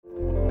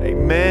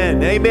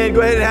Amen. Amen.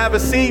 Go ahead and have a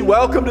seat.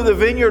 Welcome to the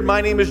Vineyard.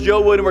 My name is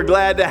Joe Wood, and we're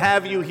glad to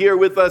have you here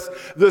with us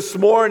this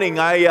morning.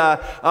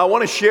 I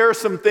want to share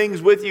some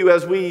things with you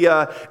as we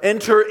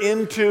enter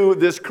into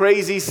this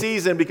crazy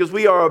season, because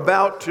we are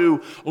about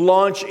to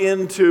launch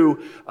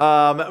into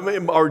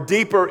or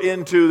deeper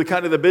into the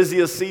kind of the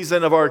busiest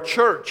season of our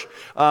church.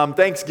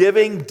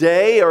 Thanksgiving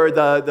Day, or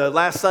the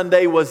last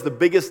Sunday, was the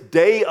biggest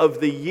day of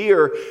the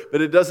year,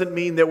 but it doesn't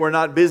mean that we're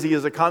not busy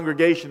as a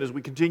congregation as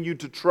we continue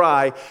to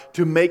try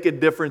to make a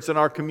difference in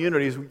our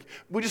communities.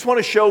 We just want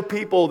to show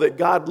people that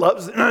God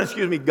loves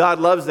God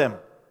loves them.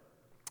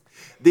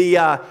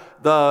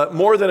 The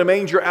More Than a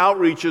Manger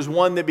outreach is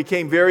one that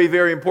became very,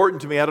 very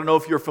important to me. I don't know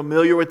if you're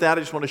familiar with that.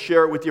 I just want to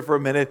share it with you for a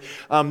minute.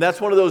 That's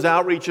one of those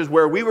outreaches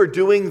where we were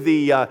doing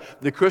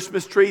the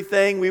Christmas tree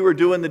thing. We were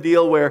doing the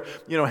deal where,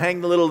 hang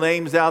the little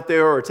names out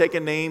there, or take a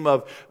name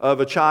of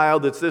a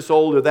child that's this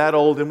old or that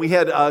old. And we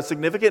had a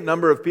significant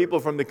number of people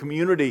from the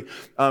community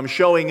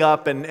showing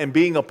up and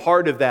being a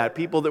part of that.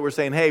 People that were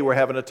saying, hey, we're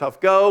having a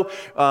tough go.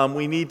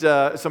 We need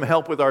some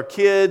help with our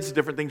kids.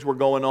 Different things were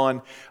going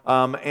on.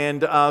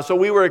 So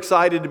we were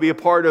excited to be a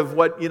part of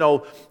what,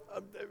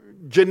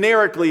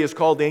 generically is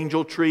called the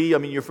Angel Tree. I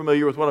mean, you're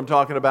familiar with what I'm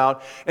talking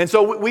about. And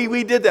so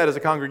we did that as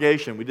a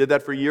congregation. We did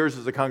that for years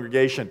as a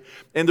congregation.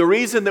 And the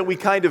reason that we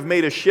kind of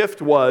made a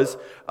shift was,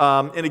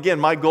 and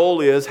again, my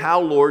goal is, how,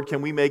 Lord,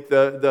 can we make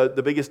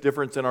the biggest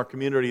difference in our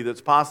community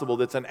that's possible,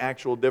 that's an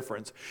actual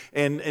difference?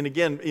 And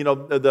again,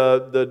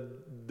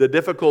 the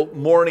difficult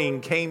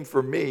morning came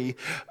for me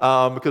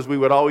because we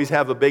would always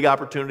have a big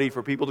opportunity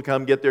for people to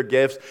come get their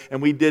gifts,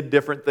 and we did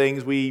different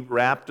things. We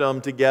wrapped them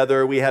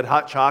together. We had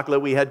hot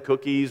chocolate. We had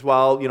cookies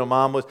while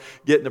Mom was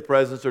getting the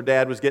presents or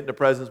Dad was getting the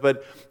presents.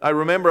 But I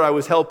remember I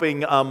was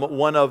helping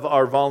one of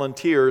our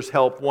volunteers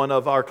help one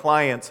of our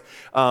clients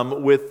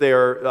with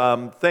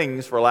their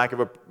things, for lack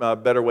of a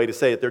better way to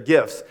say it, their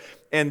gifts.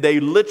 And they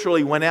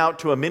literally went out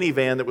to a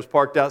minivan that was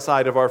parked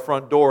outside of our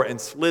front door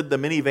and slid the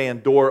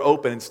minivan door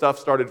open, and stuff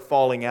started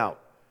falling out.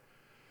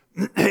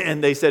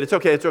 And they said, it's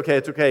okay, it's okay,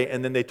 it's okay.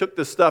 And then they took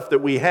the stuff that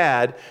we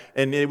had,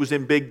 and it was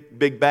in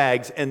big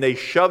bags, and they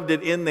shoved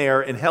it in there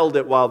and held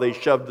it while they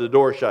shoved the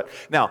door shut.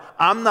 Now,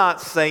 I'm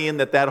not saying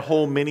that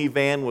whole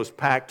minivan was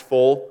packed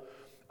full.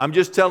 I'm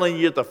just telling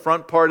you, at the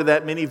front part of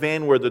that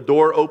minivan where the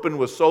door opened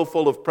was so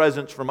full of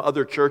presents from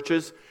other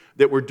churches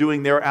that were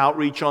doing their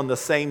outreach on the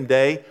same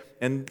day.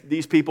 And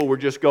these people were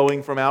just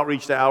going from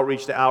outreach to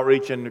outreach to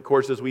outreach. And of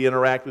course, as we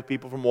interact with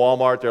people from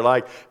Walmart, they're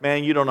like,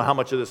 man, you don't know how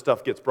much of this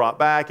stuff gets brought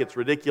back. It's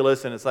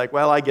ridiculous. And it's like,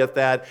 well, I get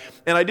that.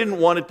 And I didn't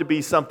want it to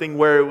be something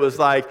where it was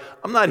like,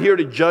 I'm not here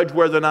to judge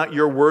whether or not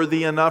you're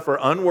worthy enough or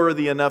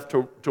unworthy enough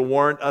to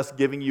warrant us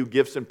giving you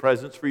gifts and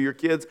presents for your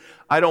kids.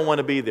 I don't want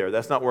to be there.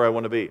 That's not where I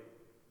want to be.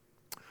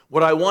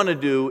 What I want to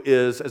do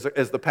is,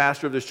 as the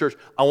pastor of this church,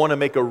 I want to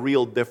make a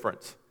real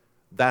difference.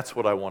 That's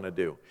what I want to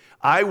do.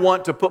 I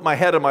want to put my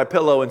head on my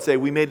pillow and say,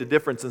 we made a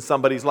difference in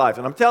somebody's life.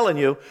 And I'm telling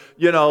you,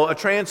 a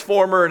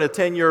transformer in a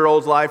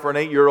 10-year-old's life or an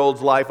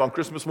 8-year-old's life on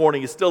Christmas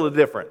morning is still a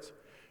difference.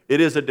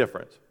 It is a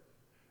difference,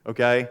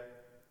 okay?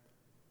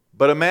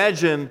 But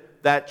imagine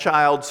that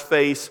child's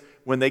face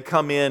when they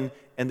come in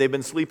and they've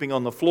been sleeping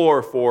on the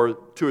floor for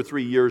 2 or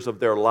 3 years of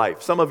their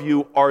life. Some of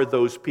you are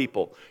those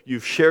people.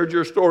 You've shared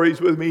your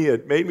stories with me.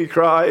 It made me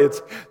cry.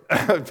 It's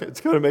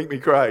going to make me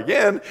cry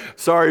again.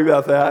 Sorry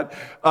about that.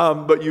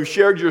 But you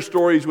shared your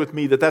stories with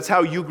me that's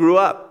how you grew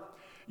up.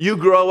 You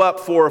grow up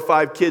 4 or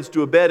 5 kids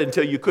to a bed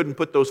until you couldn't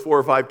put those 4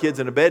 or 5 kids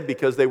in a bed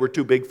because they were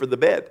too big for the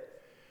bed.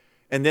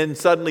 And then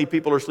suddenly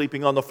people are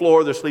sleeping on the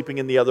floor. They're sleeping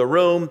in the other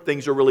room.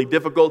 Things are really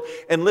difficult.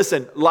 And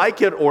listen,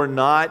 like it or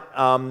not,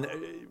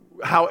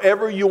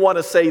 however you want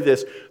to say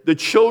this, the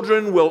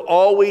children will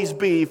always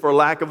be, for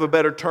lack of a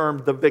better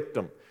term, the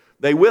victim.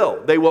 They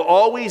will. They will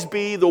always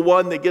be the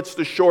one that gets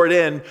the short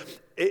end.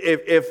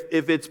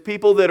 If it's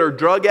people that are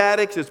drug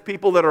addicts, it's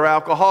people that are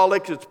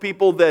alcoholics, it's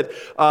people that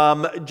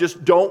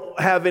just don't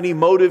have any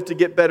motive to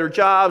get better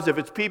jobs, if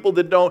it's people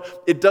that don't,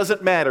 it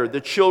doesn't matter.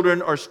 The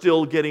children are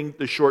still getting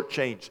the short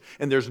change.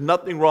 And there's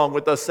nothing wrong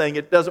with us saying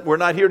it doesn't. We're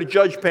not here to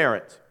judge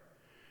parents.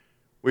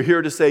 We're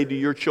here to say, do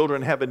your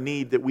children have a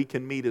need that we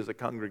can meet as a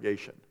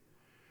congregation?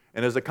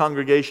 And as a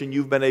congregation,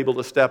 you've been able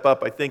to step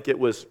up. I think it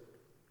was,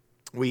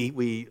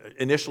 we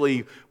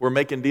initially were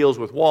making deals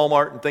with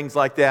Walmart and things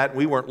like that.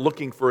 We weren't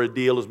looking for a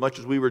deal as much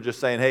as we were just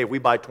saying, hey, if we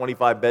buy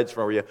 25 beds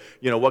from you,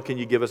 what can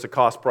you give us a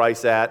cost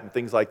price at, and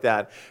things like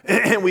that.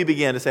 And we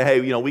began to say,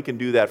 hey, we can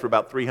do that for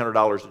about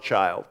 $300 a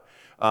child.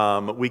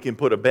 We can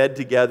put a bed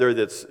together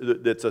it's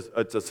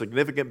a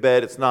significant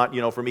bed. It's not,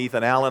 from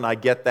Ethan Allen, I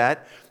get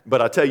that. But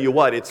I'll tell you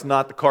what, it's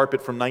not the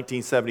carpet from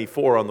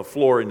 1974 on the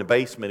floor in the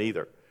basement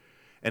either.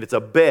 And it's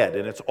a bed,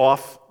 and it's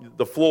off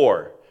the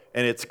floor,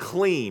 and it's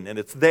clean, and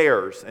it's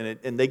theirs,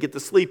 and they get to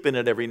sleep in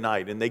it every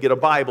night, and they get a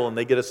Bible, and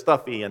they get a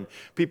stuffy, and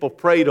people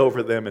prayed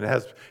over them, and it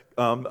has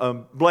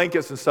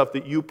blankets and stuff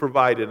that you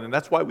provided, and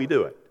that's why we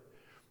do it.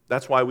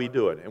 That's why we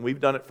do it. And we've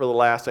done it for the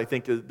last, I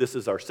think this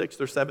is our 6th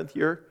or 7th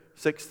year?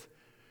 6th?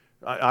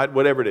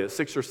 Whatever it is,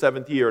 6th or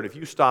 7th year. And if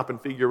you stop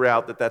and figure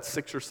out that that's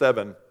 6 or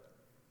 7,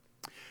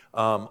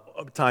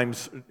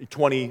 times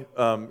 20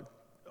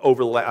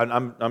 over the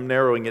I'm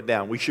narrowing it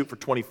down. We shoot for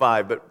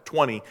 25, but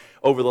 20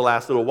 over the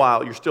last little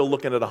while. You're still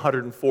looking at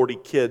 140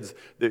 kids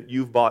that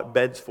you've bought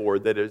beds for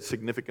that are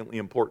significantly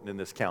important in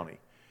this county.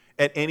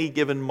 At any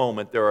given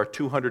moment, there are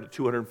 200 to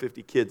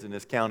 250 kids in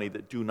this county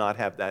that do not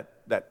have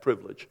that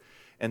privilege.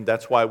 And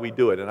that's why we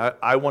do it. And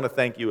I want to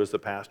thank you as the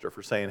pastor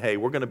for saying, hey,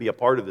 we're going to be a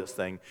part of this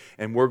thing,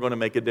 and we're going to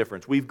make a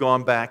difference. We've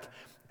gone back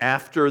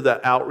after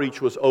the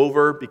outreach was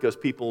over because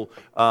people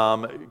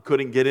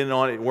couldn't get in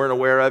on it, weren't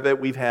aware of it.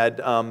 We've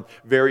had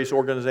various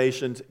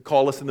organizations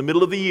call us in the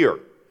middle of the year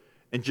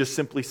and just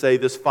simply say,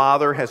 this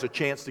father has a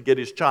chance to get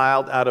his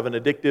child out of an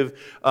addictive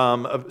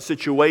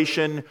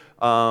situation.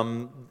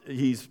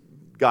 He's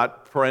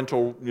got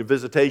parental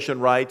visitation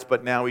rights,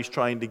 but now he's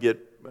trying to get,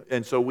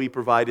 and so we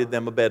provided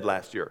them a bed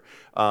last year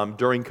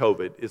during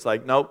COVID. It's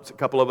like, nope, a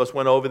couple of us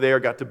went over there,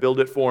 got to build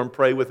it for him,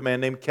 pray with a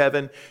man named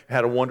Kevin,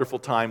 had a wonderful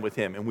time with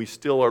him, and we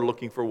still are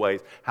looking for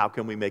ways, how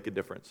can we make a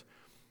difference?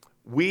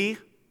 We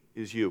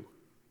is you.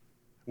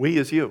 We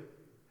is you.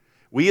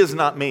 We is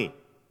not me.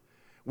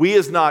 We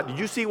is not, did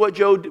you see what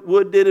Joe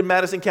Wood did in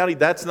Madison County?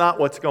 That's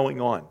not what's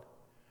going on.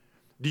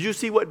 Did you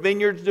see what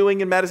Vineyard's doing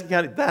in Madison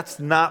County?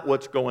 That's not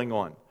what's going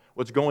on.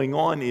 What's going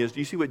on is, do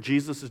you see what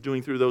Jesus is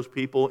doing through those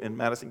people in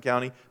Madison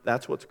County?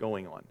 That's what's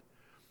going on.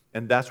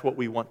 And that's what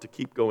we want to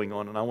keep going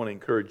on, and I want to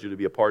encourage you to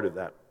be a part of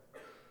that.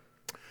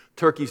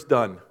 Turkey's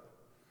done.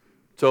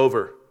 It's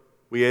over.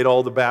 We ate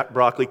all the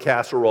broccoli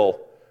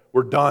casserole.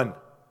 We're done.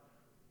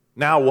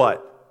 Now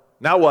what?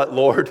 Now what,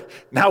 Lord?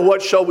 Now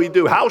what shall we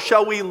do? How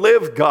shall we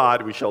live,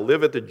 God? We shall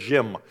live at the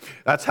gym.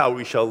 That's how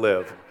we shall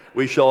live.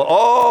 We shall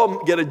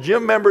all get a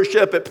gym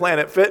membership at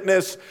Planet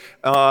Fitness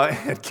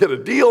and get a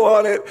deal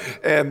on it,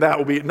 and that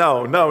will be,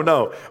 no.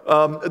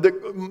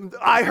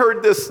 I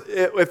heard this,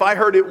 if I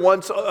heard it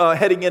once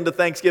heading into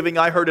Thanksgiving,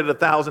 I heard it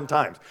 1,000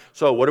 times.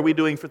 So what are we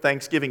doing for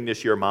Thanksgiving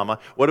this year, Mama?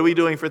 What are we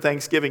doing for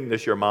Thanksgiving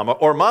this year, Mama?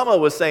 Or Mama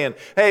was saying,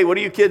 hey, what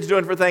are you kids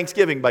doing for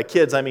Thanksgiving? By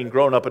kids, I mean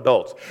grown-up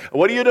adults.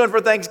 What are you doing for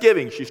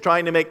Thanksgiving? She's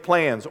trying to make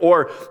plans.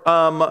 Or,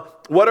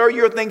 what are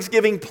your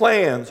Thanksgiving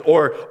plans?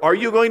 Or are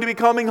you going to be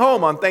coming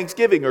home on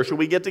Thanksgiving? Or should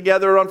we get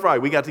together on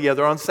Friday? We got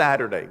together on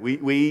Saturday.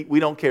 We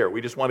don't care.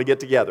 We just want to get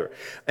together.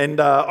 And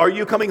are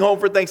you coming home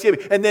for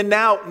Thanksgiving? And then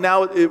now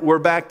we're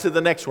back to the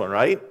next one,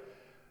 right?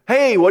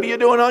 Hey, what are you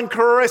doing on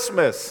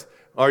Christmas?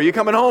 Are you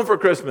coming home for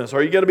Christmas?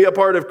 Are you going to be a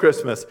part of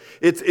Christmas?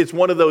 It's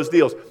one of those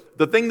deals.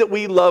 The thing that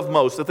we love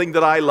most, the thing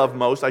that I love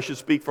most, I should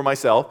speak for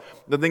myself,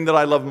 the thing that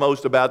I love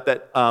most about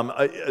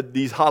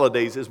these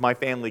holidays is my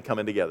family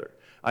coming together.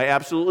 I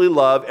absolutely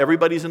love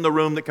everybody's in the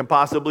room that can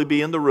possibly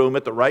be in the room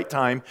at the right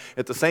time,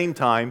 at the same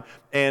time,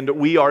 and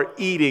we are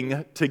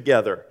eating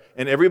together.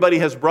 And everybody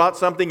has brought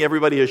something,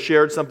 everybody has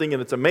shared something,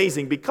 and it's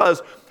amazing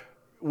because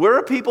we're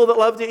a people that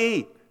love to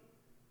eat.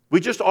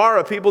 We just are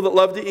a people that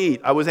love to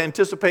eat. I was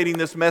anticipating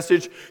this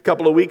message a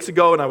couple of weeks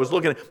ago, and I was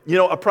looking at,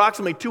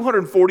 approximately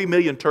 240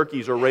 million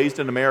turkeys are raised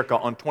in America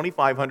on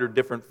 2,500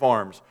 different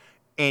farms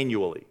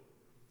annually.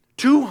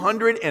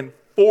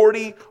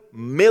 240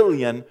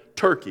 million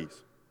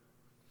turkeys.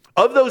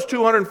 Of those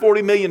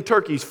 240 million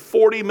turkeys,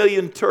 40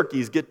 million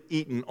turkeys get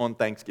eaten on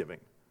Thanksgiving.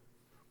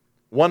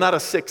 1 out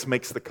of 6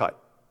 makes the cut.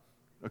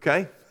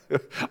 Okay?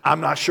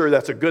 I'm not sure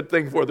that's a good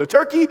thing for the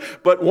turkey,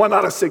 but 1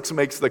 out of 6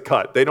 makes the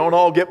cut. They don't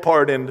all get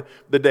pardoned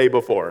the day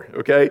before.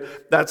 Okay?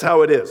 That's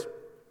how it is.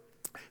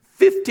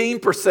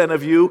 15%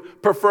 of you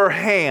prefer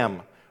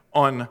ham.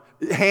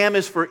 Ham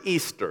is for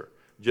Easter.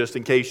 Just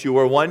in case you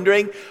were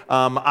wondering,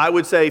 I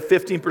would say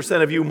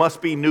 15% of you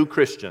must be new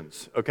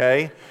Christians,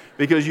 okay?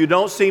 Because you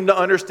don't seem to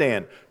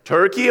understand.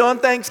 Turkey on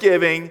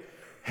Thanksgiving,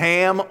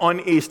 ham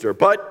on Easter.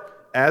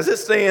 But as it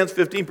stands,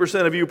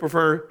 15% of you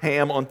prefer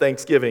ham on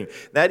Thanksgiving.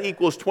 That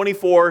equals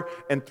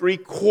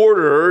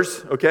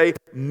 24.75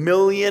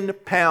 million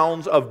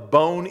pounds of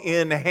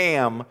bone-in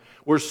ham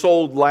were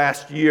sold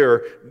last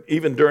year,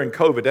 even during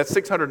COVID. That's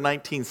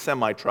 619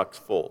 semi-trucks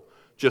full.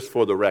 Just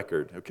for the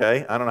record,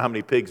 okay? I don't know how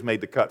many pigs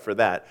made the cut for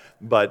that,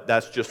 but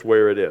that's just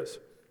where it is,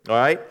 all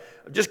right?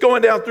 Just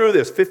going down through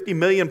this, 50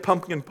 million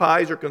pumpkin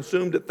pies are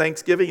consumed at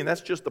Thanksgiving, and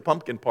that's just the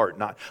pumpkin part.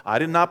 I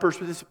did not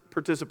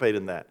participate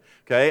in that,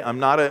 okay?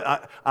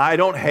 I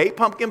don't hate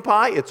pumpkin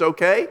pie, it's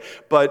okay,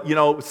 but,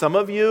 some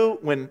of you,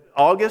 when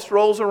August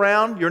rolls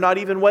around, you're not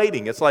even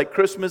waiting. It's like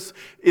Christmas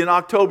in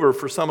October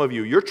for some of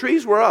you. Your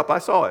trees were up, I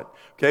saw it,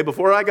 okay?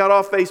 Before I got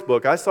off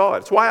Facebook, I saw it.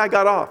 It's why I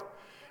got off.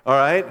 All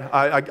right?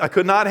 I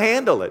could not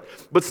handle it.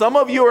 But some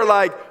of you are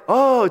like,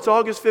 oh, it's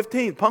August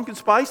 15th, pumpkin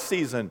spice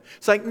season.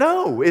 It's like,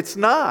 no, it's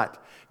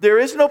not. There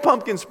is no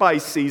pumpkin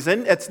spice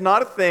season. It's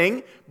not a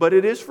thing, but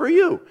it is for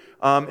you.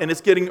 And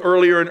it's getting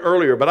earlier and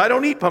earlier. But I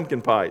don't eat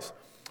pumpkin pies.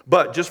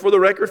 But just for the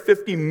record,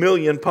 50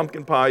 million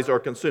pumpkin pies are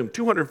consumed.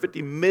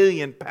 250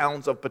 million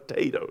pounds of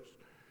potatoes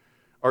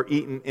are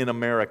eaten in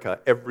America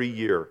every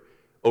year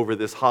over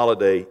this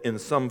holiday in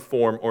some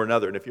form or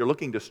another. And if you're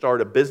looking to start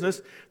a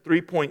business,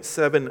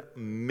 $3.7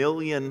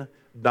 million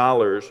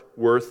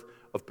worth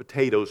of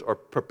potatoes are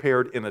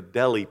prepared in a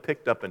deli,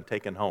 picked up and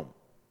taken home.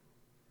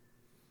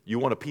 You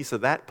want a piece of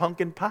that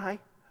pumpkin pie?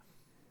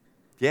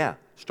 Yeah,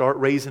 start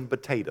raising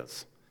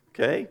potatoes,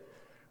 okay?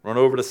 Run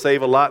over to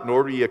Save-A-Lot and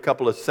order you a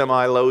couple of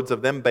semi-loads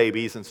of them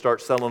babies and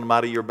start selling them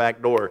out of your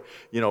back door.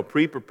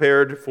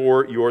 Pre-prepared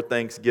for your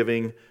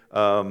Thanksgiving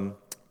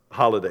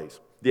holidays.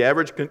 The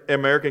average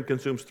American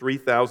consumes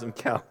 3,000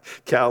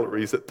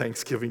 calories at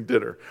Thanksgiving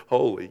dinner.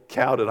 Holy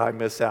cow, did I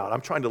miss out.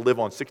 I'm trying to live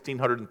on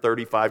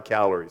 1,635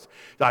 calories.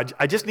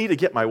 I just need to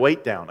get my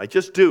weight down. I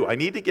just do. I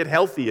need to get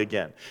healthy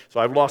again. So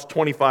I've lost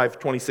 25,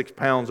 26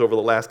 pounds over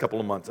the last couple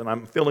of months, and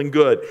I'm feeling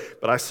good.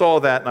 But I saw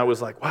that, and I was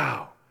like,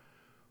 wow,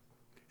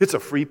 it's a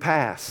free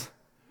pass.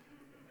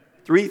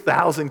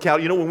 3,000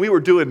 calories. When we were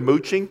doing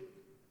mooching,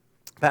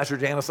 Pastor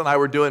Janice and I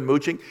were doing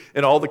mooching,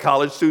 and all the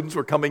college students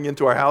were coming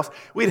into our house.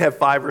 We'd have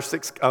 5 or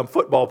 6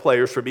 football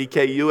players from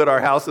EKU at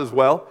our house as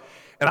well.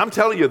 And I'm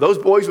telling you, those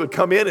boys would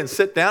come in and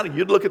sit down, and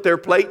you'd look at their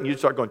plate, and you'd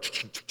start going,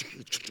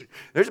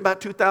 there's about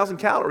 2,000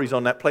 calories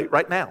on that plate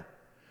right now.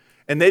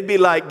 And they'd be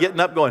like getting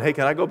up going, hey,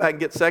 can I go back and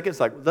get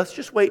seconds? Like, let's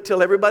just wait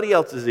till everybody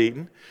else is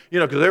eating.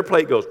 Because their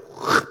plate goes,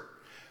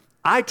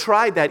 I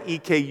tried that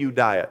EKU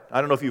diet.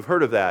 I don't know if you've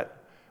heard of that.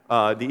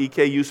 The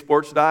EKU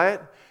sports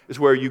diet is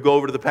where you go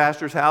over to the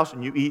pastor's house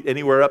and you eat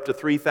anywhere up to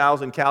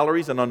 3,000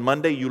 calories, and on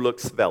Monday you look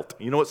svelte.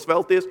 You know what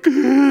svelte is?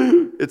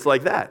 It's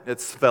like that.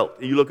 It's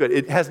svelte. You look good.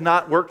 It has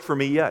not worked for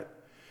me yet.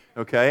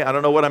 Okay? I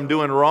don't know what I'm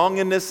doing wrong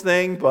in this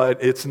thing,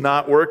 but it's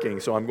not working,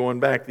 so I'm going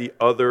back the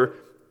other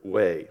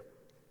way.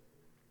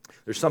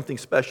 There's something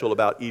special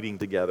about eating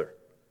together.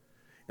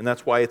 And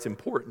that's why it's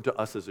important to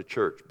us as a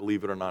church,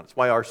 believe it or not. It's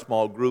why our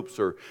small groups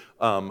are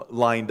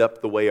lined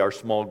up the way our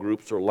small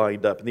groups are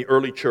lined up. In the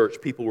early church,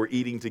 people were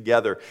eating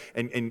together,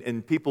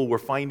 and people were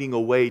finding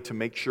a way to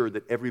make sure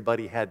that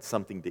everybody had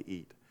something to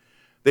eat.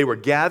 They were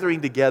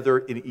gathering together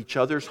in each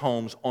other's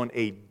homes on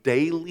a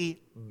daily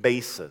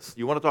basis.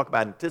 You want to talk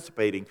about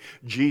anticipating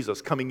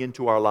Jesus coming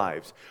into our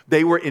lives.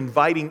 They were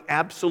inviting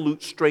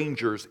absolute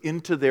strangers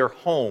into their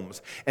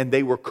homes, and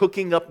they were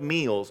cooking up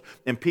meals,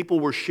 and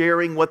people were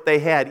sharing what they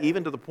had,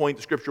 even to the point,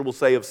 the scripture will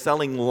say, of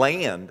selling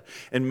land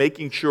and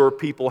making sure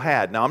people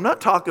had. Now, I'm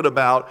not talking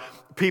about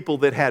people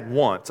that had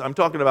wants. I'm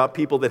talking about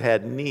people that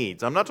had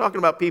needs. I'm not talking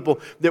about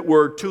people that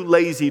were too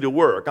lazy to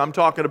work. I'm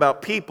talking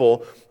about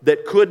people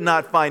that could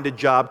not find a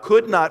job,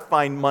 could not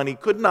find money,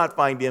 could not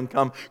find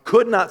income,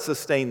 could not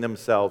sustain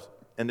themselves.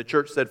 And the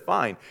church said,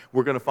 fine,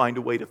 we're going to find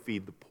a way to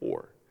feed the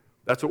poor.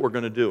 That's what we're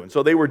going to do. And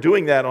so they were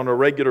doing that on a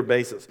regular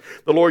basis.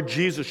 The Lord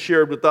Jesus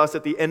shared with us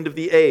at the end of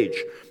the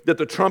age that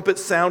the trumpet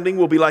sounding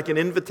will be like an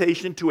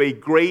invitation to a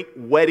great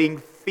wedding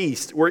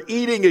feast. We're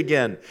eating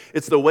again.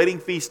 It's the wedding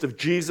feast of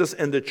Jesus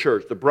and the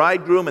church. The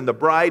bridegroom and the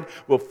bride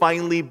will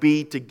finally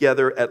be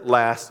together at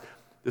last.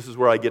 This is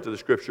where I get to the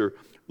scripture.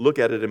 Look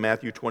at it in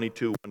Matthew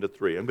 22,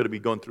 1-3. I'm going to be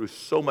going through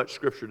so much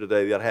scripture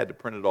today that I had to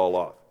print it all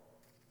off.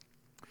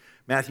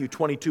 Matthew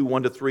 22,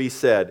 1-3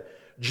 said,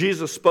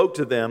 Jesus spoke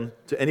to them,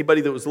 to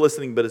anybody that was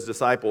listening but his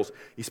disciples.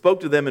 He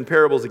spoke to them in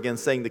parables again,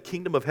 saying, the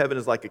kingdom of heaven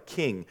is like a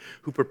king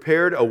who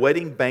prepared a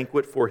wedding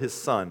banquet for his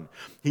son.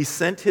 He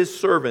sent his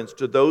servants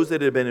to those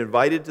that had been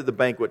invited to the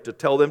banquet to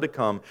tell them to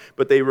come,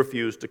 but they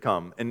refused to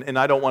come. And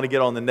I don't want to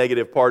get on the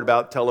negative part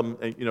about tell them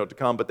to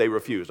come, but they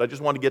refused. I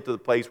just want to get to the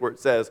place where it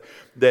says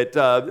that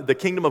the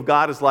kingdom of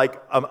God is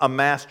like a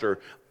master,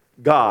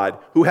 God,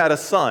 who had a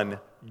son,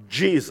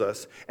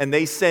 Jesus, and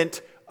they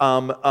sent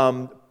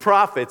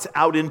prophets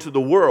out into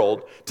the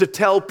world to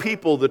tell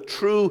people the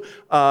true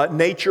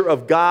nature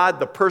of God,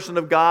 the person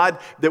of God,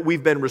 that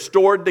we've been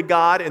restored to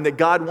God, and that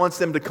God wants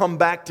them to come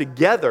back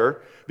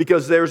together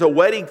because there's a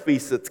wedding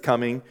feast that's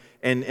coming,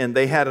 and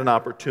they had an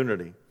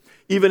opportunity.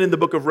 Even in the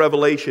book of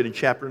Revelation, in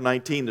chapter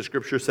 19, the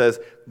scripture says,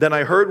 then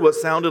I heard what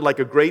sounded like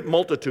a great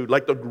multitude,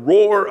 like the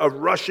roar of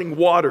rushing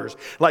waters,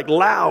 like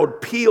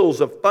loud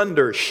peals of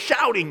thunder,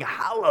 shouting,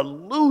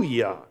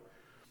 hallelujah!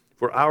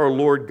 For our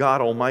Lord God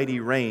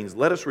Almighty reigns.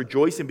 Let us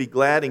rejoice and be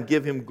glad and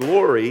give him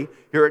glory.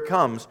 Here it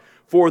comes.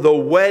 For the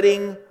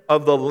wedding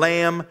of the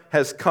Lamb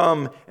has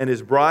come, and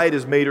his bride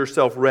has made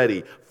herself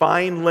ready.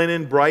 Fine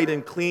linen, bright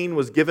and clean,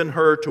 was given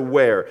her to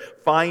wear.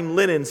 Fine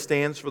linen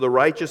stands for the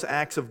righteous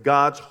acts of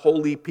God's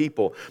holy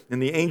people.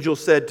 And the angel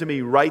said to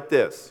me, write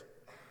this.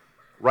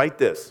 Write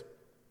this.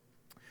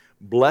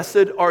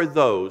 Blessed are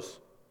those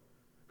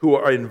who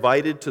are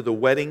invited to the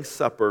wedding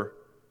supper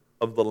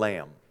of the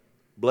Lamb.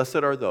 Blessed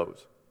are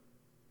those.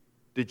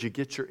 Did you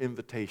get your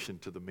invitation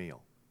to the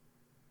meal?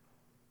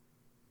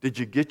 Did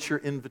you get your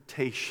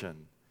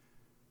invitation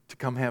to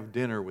come have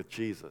dinner with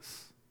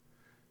Jesus?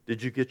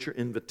 Did you get your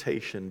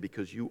invitation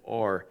because you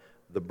are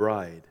the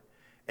bride?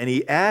 And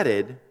he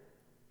added,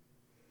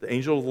 the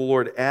angel of the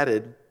Lord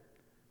added,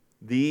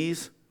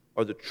 these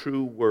are the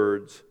true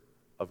words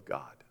of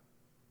God.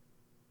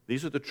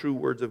 These are the true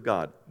words of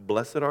God.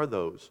 Blessed are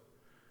those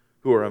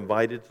who are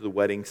invited to the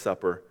wedding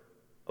supper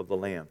of the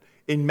Lamb.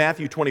 In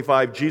Matthew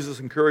 25,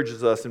 Jesus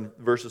encourages us in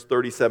verses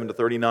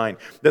 37-39.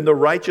 Then the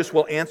righteous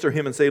will answer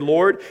him and say,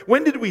 Lord,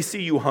 when did we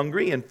see you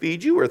hungry and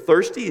feed you, or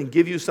thirsty and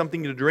give you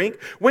something to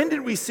drink? When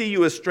did we see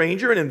you a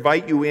stranger and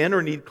invite you in,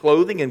 or need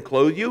clothing and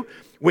clothe you?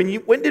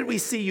 When did we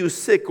see you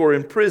sick or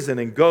in prison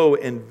and go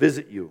and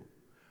visit you?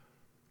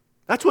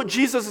 That's what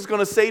Jesus is going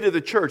to say to the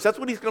church. That's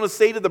what he's going to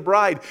say to the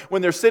bride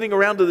when they're sitting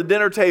around to the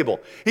dinner table.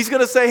 He's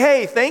going to say,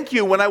 hey, thank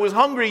you. When I was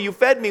hungry, you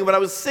fed me. When I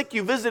was sick,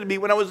 you visited me.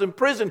 When I was in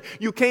prison,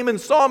 you came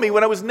and saw me.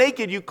 When I was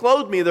naked, you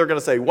clothed me. They're going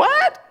to say,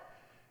 what?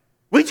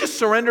 We just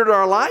surrendered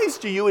our lives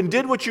to you and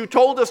did what you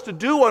told us to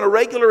do on a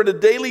regular and a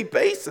daily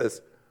basis.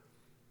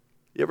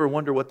 You ever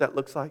wonder what that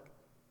looks like?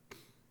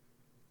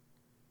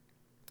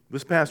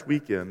 This past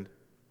weekend,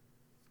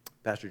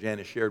 Pastor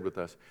Janice shared with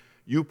us,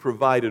 you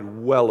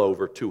provided well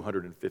over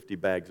 250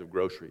 bags of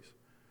groceries.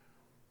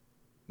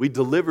 We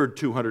delivered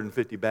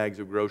 250 bags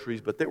of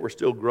groceries, but there were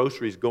still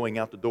groceries going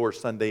out the door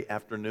Sunday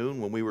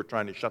afternoon when we were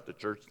trying to shut the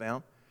church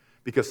down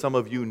because some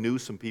of you knew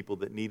some people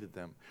that needed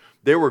them.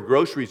 There were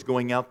groceries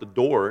going out the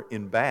door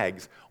in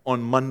bags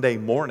on Monday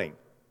morning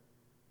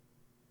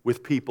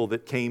with people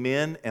that came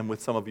in and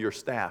with some of your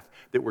staff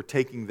that were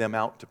taking them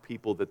out to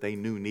people that they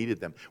knew needed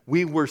them.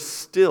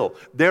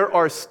 There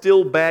are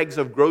still bags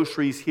of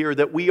groceries here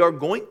that we are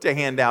going to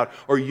hand out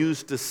or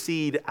use to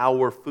seed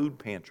our food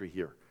pantry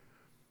here.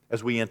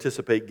 As we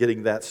anticipate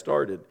getting that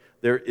started,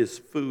 there is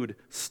food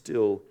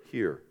still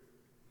here.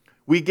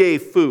 We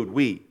gave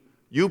food,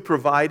 you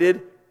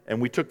provided, and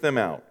we took them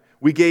out.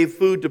 We gave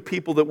food to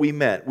people that we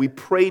met. We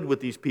prayed with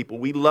these people.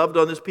 We loved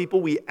on these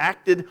people. We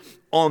acted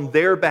on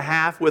their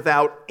behalf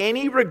without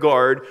any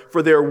regard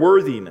for their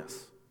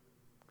worthiness.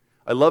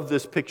 I love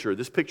this picture.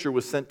 This picture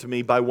was sent to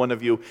me by one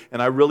of you,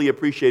 and I really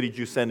appreciated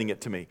you sending it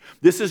to me.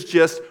 This is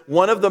just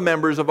one of the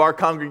members of our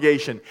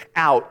congregation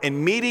out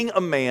and meeting a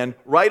man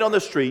right on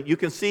the street. You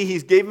can see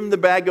he's gave him the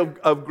bag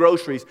of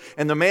groceries,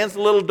 and the man's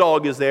little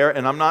dog is there,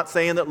 and I'm not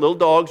saying that little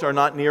dogs are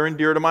not near and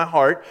dear to my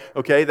heart,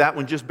 okay? That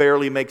one just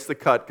barely makes the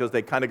cut because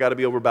they kind of got to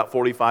be over about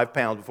 45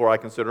 pounds before I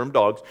consider them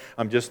dogs.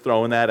 I'm just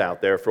throwing that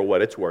out there for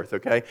what it's worth,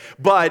 okay?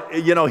 But,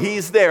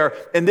 he's there,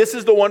 and this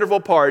is the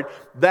wonderful part.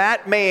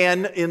 That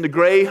man in the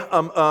gray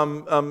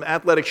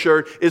athletic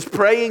shirt is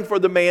praying for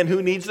the man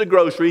who needs the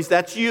groceries.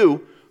 That's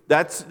you.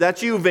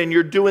 That's you,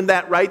 Vineyard, doing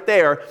that right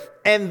there.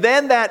 And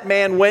then that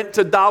man went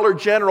to Dollar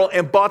General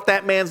and bought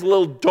that man's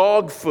little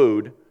dog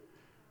food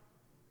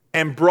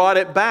and brought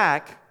it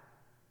back.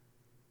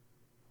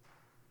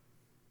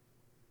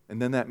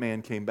 And then that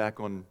man came back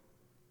on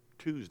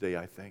Tuesday,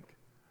 I think,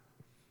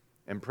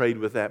 and prayed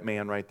with that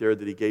man right there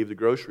that he gave the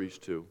groceries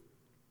to,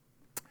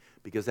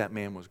 because that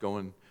man was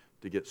going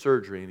to get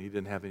surgery and he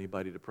didn't have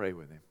anybody to pray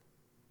with him.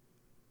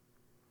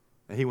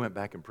 And he went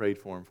back and prayed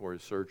for him for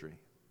his surgery.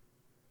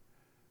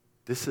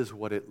 This is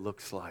what it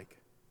looks like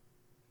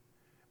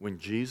when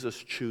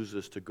Jesus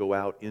chooses to go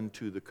out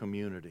into the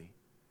community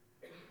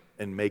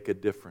and make a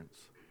difference.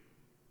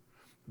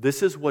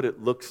 This is what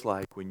it looks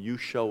like when you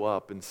show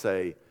up and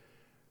say,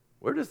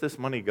 where does this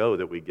money go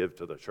that we give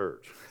to the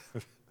church?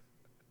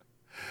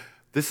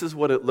 This is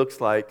what it looks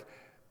like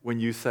when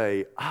you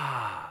say,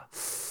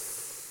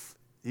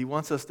 he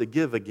wants us to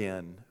give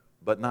again,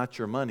 but not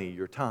your money,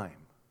 your time,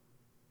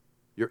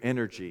 your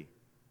energy,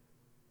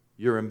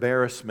 your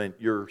embarrassment,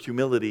 your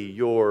humility,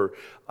 your,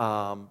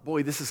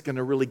 this is going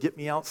to really get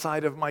me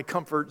outside of my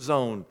comfort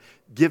zone.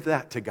 Give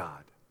that to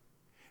God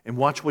and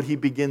watch what he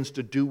begins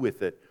to do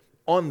with it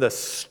on the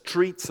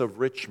streets of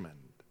Richmond.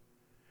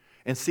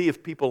 And see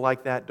if people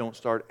like that don't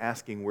start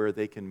asking where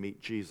they can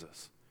meet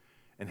Jesus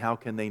and how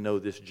can they know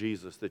this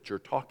Jesus that you're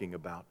talking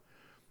about.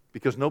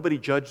 Because nobody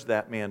judged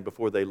that man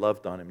before they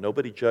loved on him.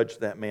 Nobody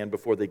judged that man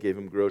before they gave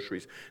him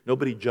groceries.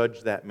 Nobody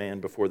judged that man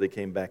before they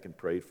came back and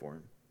prayed for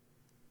him.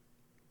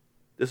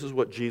 This is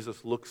what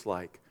Jesus looks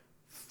like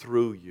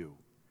through you.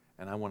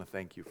 And I want to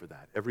thank you for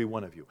that, every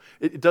one of you.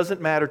 It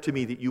doesn't matter to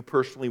me that you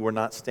personally were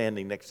not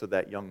standing next to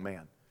that young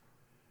man.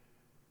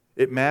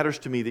 It matters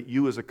to me that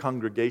you as a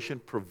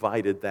congregation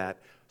provided that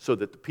so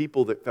that the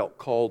people that felt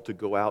called to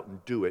go out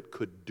and do it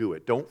could do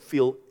it.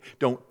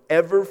 Don't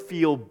ever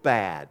feel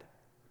bad.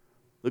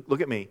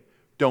 Look at me.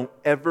 Don't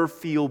ever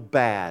feel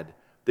bad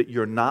that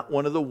you're not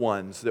one of the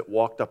ones that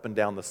walked up and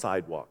down the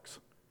sidewalks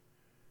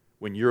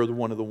when you're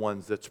one of the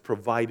ones that's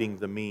providing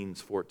the means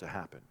for it to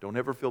happen. Don't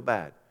ever feel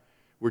bad.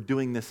 We're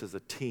doing this as a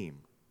team.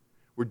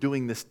 We're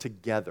doing this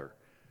together.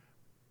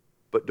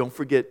 But don't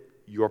forget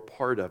you're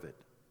part of it.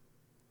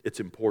 It's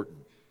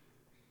important.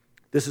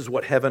 This is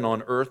what heaven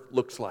on earth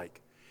looks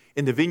like.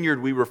 In the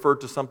Vineyard, we refer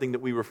to something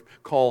that we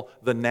call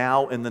the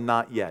now and the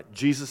not yet.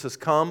 Jesus has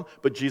come,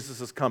 but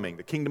Jesus is coming.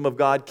 The kingdom of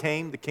God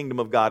came, the kingdom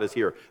of God is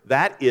here.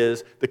 That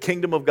is, the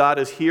kingdom of God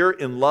is here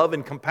in love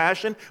and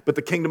compassion, but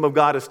the kingdom of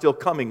God is still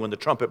coming when the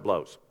trumpet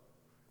blows.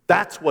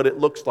 That's what it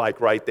looks like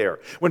right there.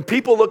 When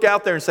people look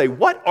out there and say,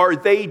 what are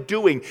they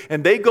doing?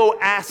 And they go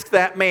ask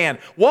that man,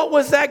 what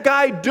was that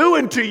guy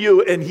doing to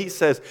you? And he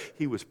says,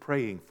 he was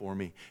praying for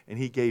me, and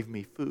he gave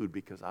me food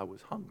because I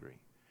was hungry.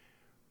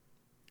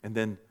 And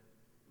then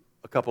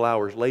a couple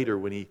hours later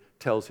when he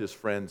tells his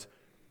friends,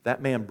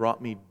 that man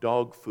brought me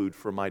dog food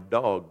for my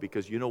dog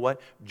because you know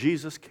what?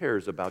 Jesus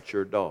cares about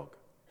your dog.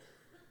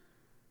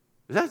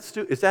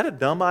 Is that a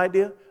dumb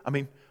idea? I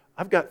mean,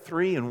 I've got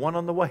 3 and 1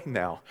 on the way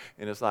now.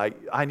 And it's like,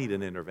 I need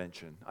an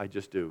intervention. I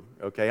just do.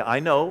 Okay? I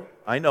know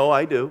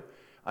I do.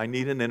 I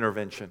need an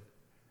intervention.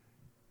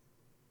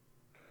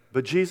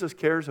 But Jesus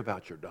cares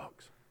about your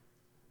dogs.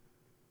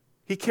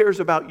 He cares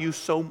about you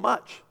so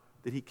much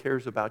that He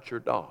cares about your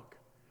dog.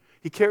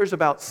 He cares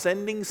about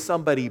sending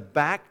somebody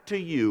back to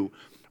you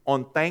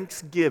on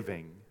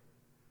Thanksgiving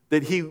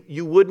that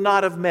you would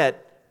not have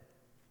met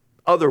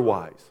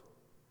otherwise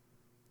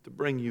to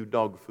bring you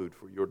dog food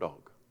for your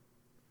dog.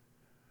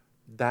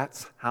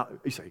 That's how,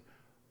 you say,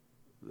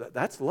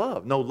 that's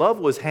love. No, love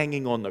was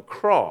hanging on the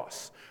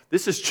cross.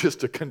 This is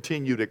just a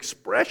continued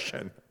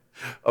expression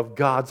of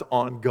God's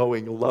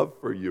ongoing love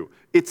for you.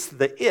 It's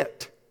the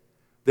it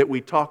that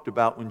we talked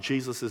about when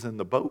Jesus is in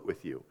the boat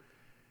with you.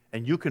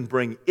 And you can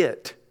bring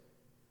it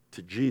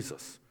to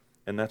Jesus.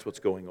 And that's what's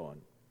going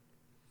on.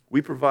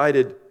 We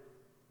provided,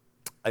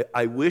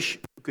 I wish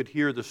you could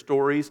hear the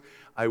stories.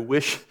 I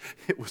wish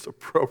it was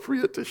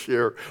appropriate to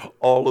share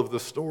all of the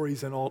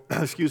stories and all,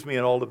 and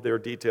all of their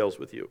details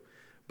with you.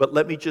 But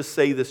let me just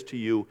say this to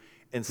you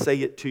and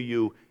say it to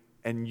you,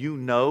 and you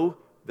know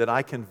that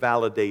I can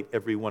validate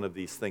every one of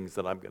these things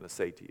that I'm going to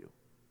say to you.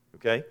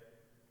 Okay?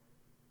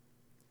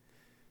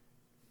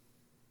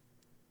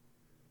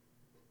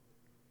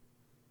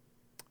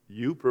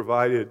 You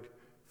provided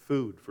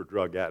food for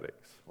drug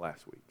addicts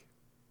last week.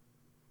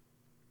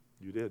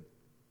 You did.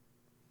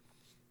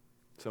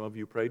 Some of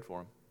you prayed for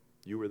them.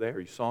 You were there.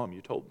 You saw them.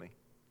 You told me.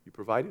 You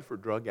provided for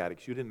drug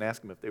addicts. You didn't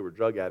ask them if they were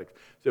drug addicts.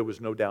 There was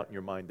no doubt in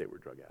your mind they were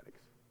drug addicts.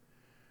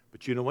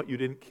 But you know what? You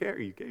didn't care.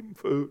 You gave them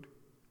food.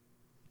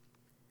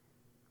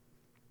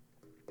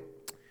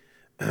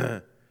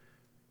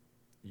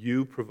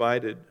 You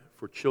provided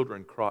for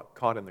children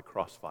caught in the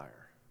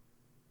crossfire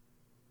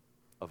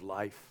of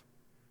life.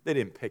 They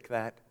didn't pick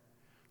that.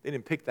 They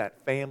didn't pick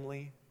that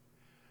family.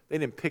 They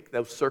didn't pick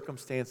those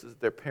circumstances that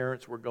their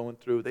parents were going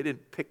through. They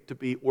didn't pick to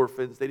be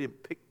orphans. They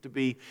didn't pick to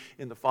be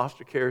in the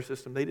foster care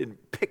system. They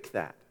didn't pick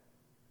that.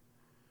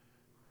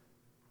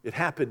 It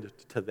happened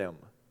to them.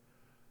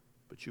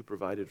 But you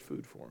provided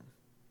food for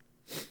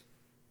them.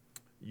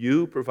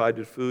 You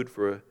provided food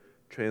for a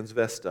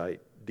transvestite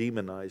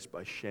demonized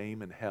by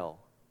shame and hell.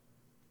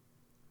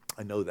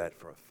 I know that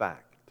for a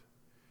fact.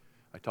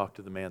 I talked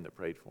to the man that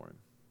prayed for him.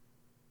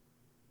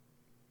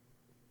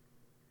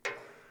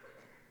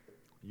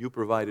 You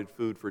provided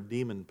food for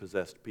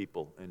demon-possessed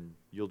people, and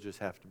you'll just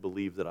have to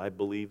believe that I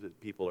believe that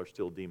people are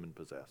still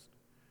demon-possessed,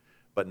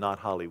 but not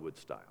Hollywood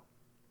style.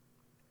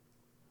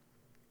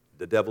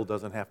 The devil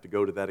doesn't have to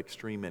go to that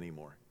extreme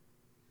anymore,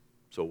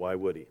 so why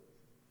would he?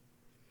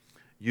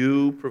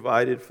 You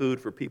provided food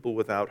for people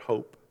without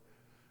hope.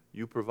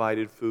 You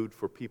provided food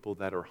for people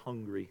that are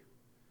hungry.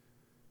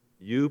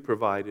 You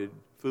provided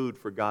food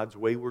for God's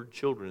wayward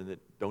children that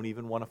don't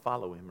even want to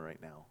follow Him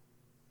right now,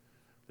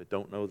 that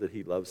don't know that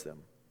He loves them.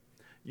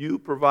 You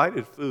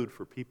provided food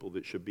for people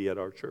that should be at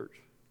our church.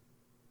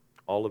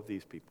 All of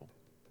these people.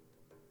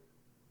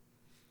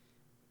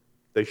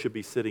 They should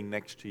be sitting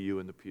next to you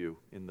in the pew,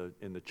 in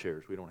the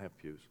chairs. We don't have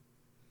pews.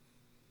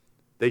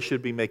 They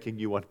should be making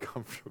you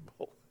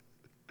uncomfortable.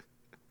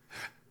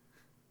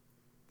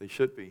 They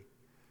should be,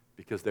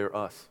 because they're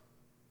us.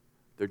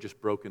 They're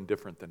just broken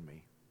different than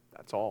me.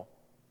 That's all.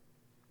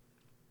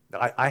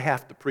 I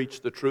have to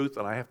preach the truth,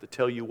 and I have to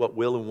tell you what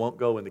will and won't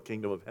go in the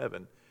kingdom of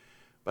heaven.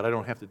 But I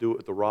don't have to do it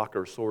with a rock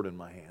or a sword in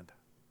my hand.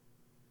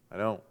 I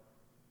don't.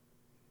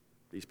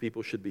 These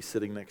people should be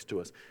sitting next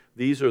to us.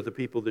 These are the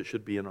people that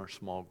should be in our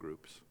small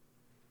groups.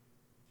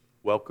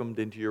 Welcomed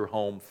into your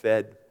home,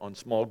 fed on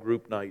small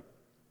group night.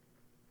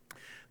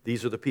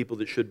 These are the people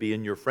that should be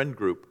in your friend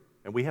group.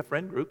 And we have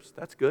friend groups.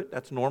 That's good.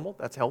 That's normal.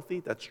 That's healthy.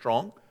 That's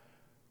strong.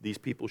 These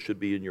people should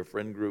be in your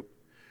friend group.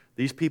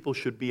 These people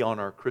should be on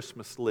our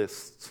Christmas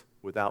lists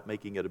without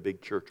making it a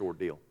big church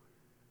ordeal.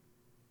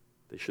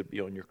 They should be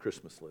on your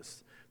Christmas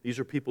list. These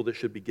are people that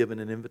should be given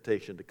an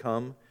invitation to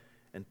come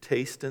and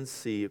taste and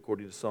see,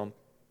 according to Psalm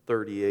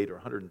 38 or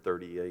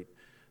 138,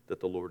 that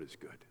the Lord is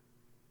good.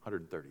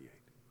 138.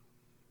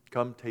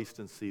 Come taste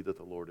and see that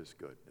the Lord is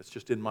good. It's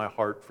just in my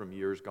heart from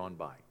years gone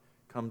by.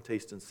 Come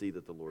taste and see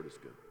that the Lord is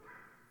good.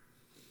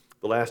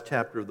 The last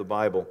chapter of the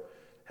Bible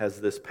has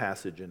this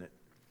passage in it.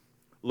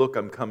 Look,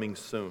 I'm coming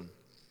soon.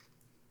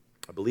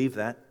 I believe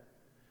that.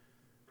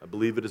 I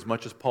believe it as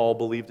much as Paul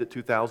believed it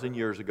 2,000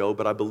 years ago,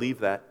 but I believe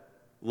that.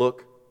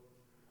 Look,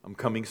 I'm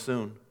coming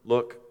soon.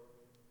 Look,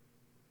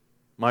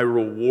 my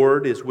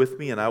reward is with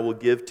me, and I will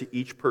give to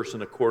each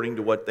person according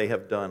to what they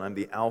have done. I'm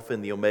the Alpha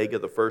and the Omega,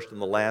 the first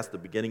and the last, the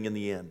beginning and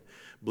the end.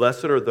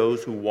 Blessed are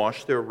those who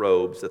wash their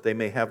robes, that they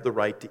may have the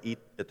right to eat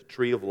at the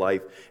tree of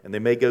life, and they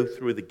may go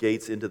through the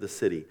gates into the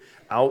city.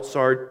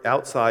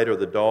 Outside are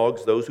the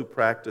dogs, those who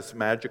practice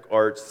magic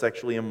arts,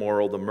 sexually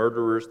immoral, the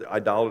murderers, the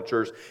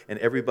idolaters, and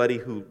everybody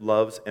who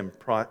loves and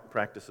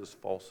practices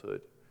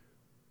falsehood,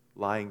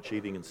 lying,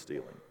 cheating, and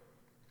stealing.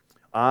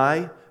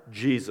 I,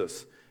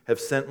 Jesus, have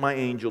sent my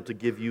angel to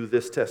give you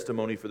this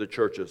testimony for the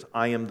churches.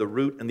 I am the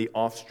root and the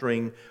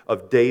offspring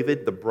of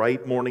David, the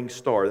bright morning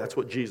star. That's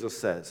what Jesus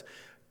says.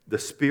 The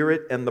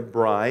Spirit and the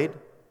bride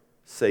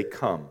say,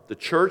 come. The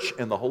church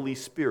and the Holy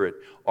Spirit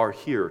are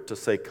here to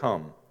say,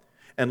 come.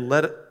 And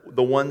let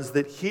the ones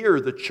that hear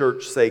the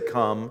church say,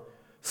 come,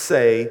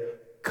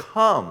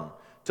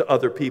 to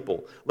other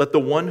people. Let the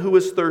one who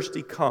is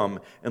thirsty come,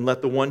 and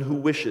let the one who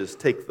wishes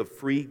take the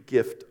free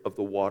gift of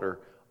the water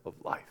of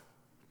life.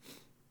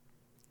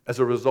 As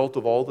a result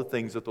of all the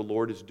things that the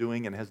Lord is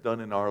doing and has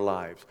done in our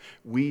lives,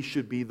 we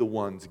should be the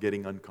ones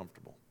getting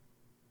uncomfortable.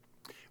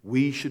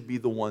 We should be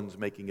the ones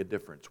making a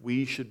difference.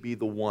 We should be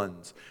the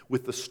ones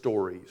with the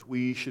stories.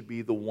 We should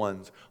be the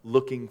ones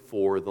looking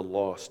for the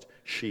lost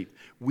sheep.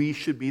 We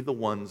should be the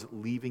ones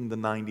leaving the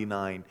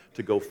 99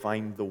 to go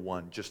find the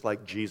one, just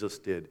like Jesus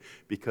did.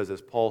 Because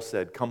as Paul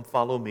said, come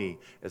follow me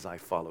as I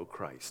follow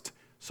Christ.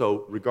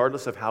 So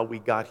regardless of how we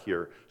got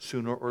here,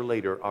 sooner or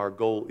later, our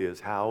goal is,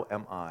 how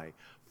am I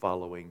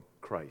following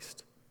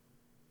Christ?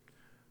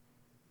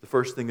 The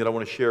first thing that I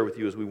want to share with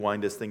you as we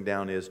wind this thing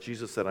down is,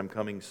 Jesus said, I'm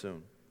coming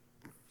soon.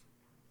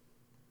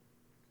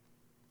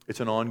 It's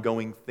an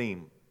ongoing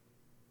theme.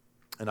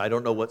 And I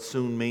don't know what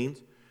soon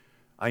means.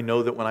 I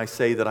know that when I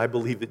say that I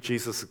believe that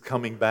Jesus'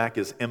 coming back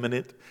is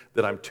imminent,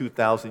 that I'm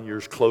 2,000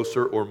 years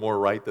closer or more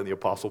right than the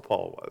Apostle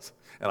Paul was.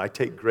 And I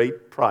take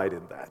great pride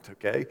in that,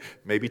 okay?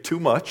 Maybe too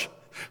much,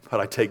 but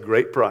I take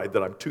great pride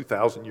that I'm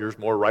 2,000 years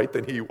more right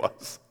than he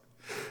was.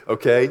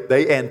 Okay?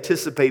 They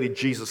anticipated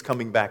Jesus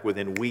coming back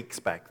within weeks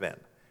back then,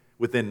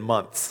 within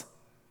months.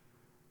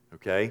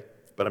 Okay?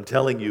 But I'm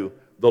telling you,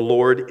 the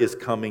Lord is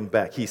coming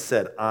back. He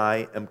said,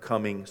 I am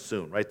coming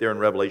soon. Right there in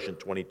Revelation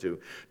 22.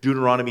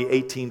 Deuteronomy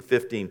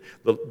 18:15,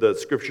 the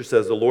scripture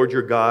says, the Lord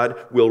your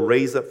God will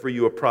raise up for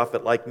you a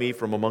prophet like me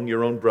from among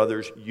your own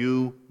brothers.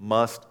 You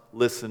must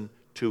listen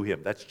to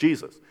him. That's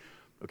Jesus.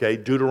 Okay,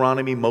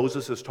 Deuteronomy,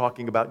 Moses is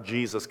talking about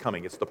Jesus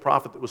coming. It's the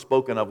prophet that was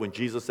spoken of when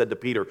Jesus said to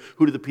Peter,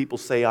 who do the people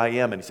say I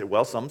am? And he said,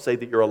 well, some say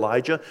that you're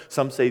Elijah.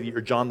 Some say that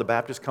you're John the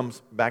Baptist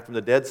comes back from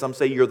the dead. Some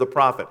say you're the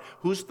prophet.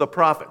 Who's the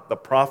prophet? The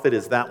prophet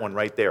is that one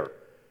right there.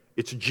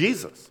 It's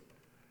Jesus.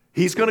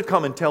 He's going to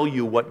come and tell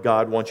you what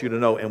God wants you to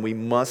know, and we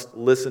must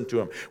listen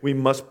to him. We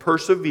must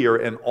persevere,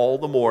 and all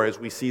the more as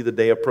we see the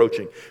day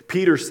approaching.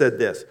 Peter said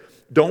this,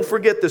 don't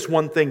forget this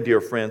one thing,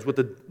 dear friends. With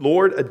the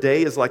Lord, a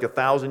day is like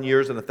 1,000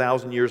 years, and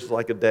 1,000 years is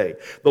like a day.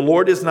 The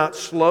Lord is not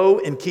slow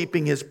in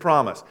keeping his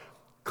promise.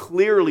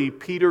 Clearly,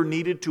 Peter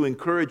needed to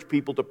encourage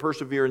people to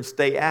persevere and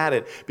stay at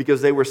it,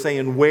 because they were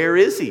saying, where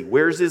is he?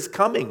 Where's his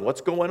coming?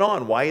 What's going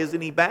on? Why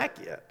isn't he back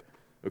yet?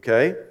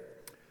 Okay?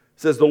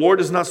 It says, the Lord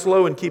is not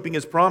slow in keeping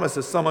his promise,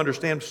 as some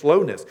understand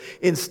slowness.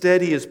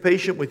 Instead, he is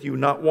patient with you,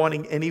 not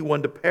wanting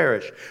anyone to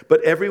perish,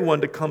 but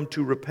everyone to come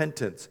to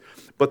repentance.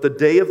 But the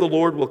day of the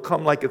Lord will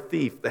come like a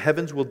thief. The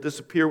heavens will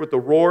disappear with a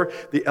roar.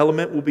 The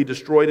element will be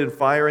destroyed in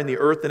fire, and the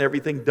earth and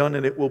everything done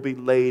in it will be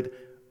laid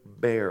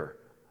bare.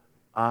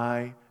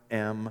 I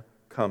am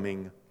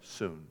coming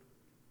soon.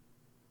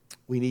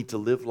 We need to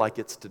live like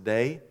it's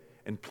today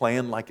and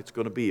plan like it's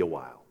going to be a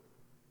while.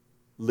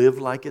 Live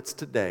like it's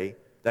today.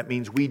 That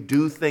means we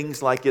do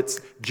things like it's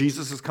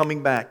Jesus is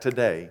coming back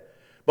today,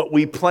 but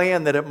we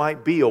plan that it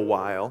might be a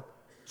while.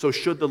 So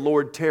should the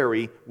Lord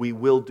tarry, we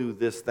will do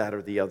this, that,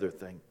 or the other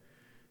thing.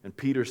 And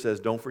Peter says,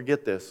 don't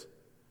forget this.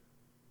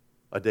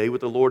 A day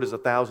with the Lord is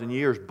 1,000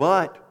 years,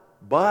 but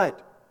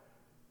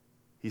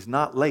he's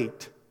not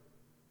late.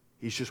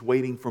 He's just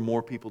waiting for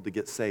more people to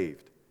get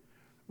saved,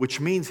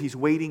 which means he's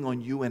waiting on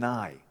you and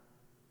I.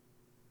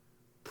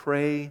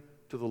 Pray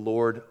to the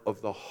Lord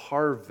of the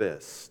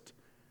harvest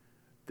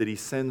that he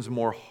sends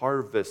more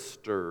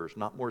harvesters,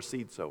 not more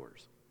seed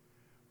sowers,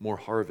 more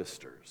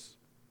harvesters.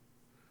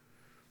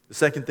 The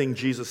second thing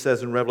Jesus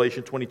says in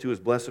Revelation 22 is,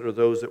 blessed are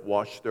those that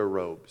wash their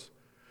robes.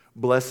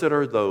 Blessed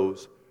are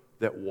those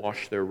that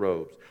wash their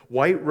robes.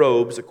 White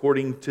robes,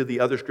 according to the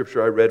other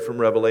scripture I read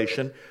from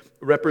Revelation,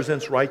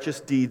 represents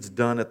righteous deeds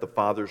done at the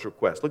Father's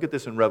request. Look at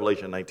this in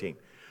Revelation 19.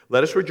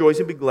 Let us rejoice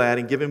and be glad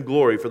and give him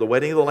glory, for the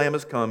wedding of the Lamb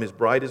has come. His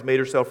bride has made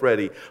herself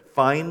ready.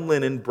 Fine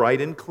linen,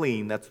 bright and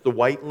clean, that's the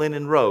white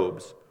linen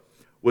robes,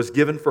 was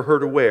given for her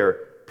to wear.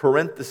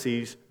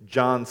 Parentheses,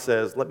 John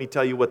says, let me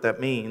tell you what that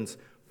means.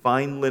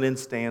 Fine linen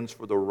stands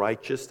for the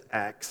righteous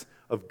acts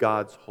of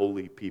God's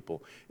holy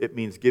people. It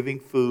means giving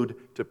food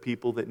to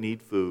people that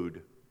need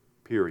food,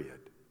 period.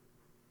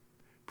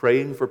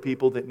 Praying for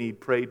people that need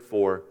prayed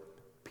for,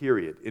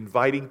 period.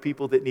 Inviting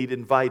people that need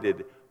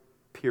invited,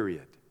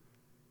 period.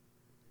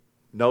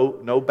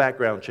 No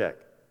background check.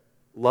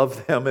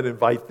 Love them and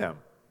invite them.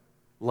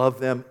 Love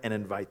them and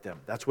invite them.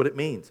 That's what it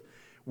means.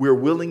 We're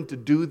willing to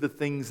do the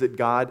things that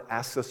God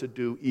asks us to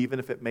do, even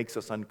if it makes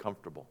us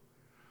uncomfortable.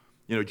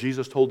 You know,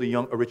 Jesus told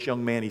a rich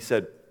young man,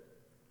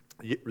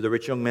 the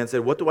rich young man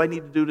said, what do I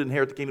need to do to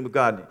inherit the kingdom of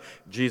God?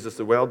 Jesus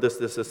said, well, this,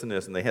 and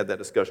this. And they had that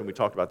discussion. We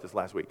talked about this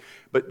last week.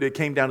 But it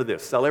came down to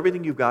this. Sell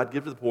everything you've got,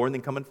 give to the poor, and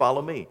then come and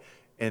follow me.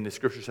 And the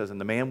scripture says,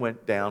 and the man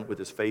went down with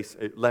his face,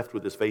 left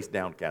with his face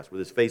downcast, with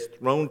his face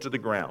thrown to the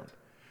ground,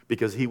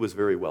 because he was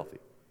very wealthy.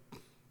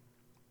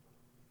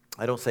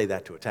 I don't say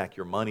that to attack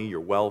your money,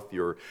 your wealth,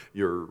 your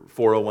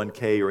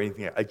 401k or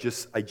anything. I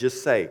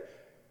just say,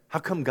 how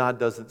come God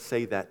doesn't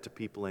say that to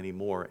people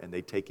anymore and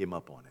they take him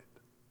up on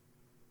it?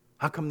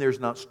 How come there's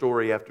not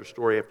story after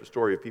story after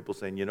story of people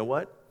saying, you know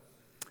what?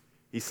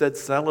 He said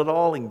sell it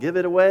all and give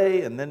it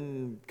away and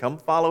then come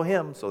follow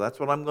him, so that's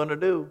what I'm going to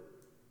do.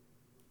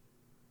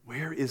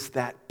 Where is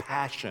that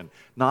passion?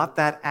 Not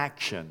that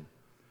action.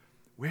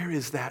 Where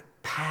is that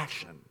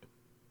passion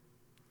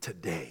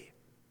today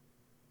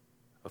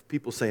of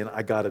people saying,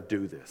 I got to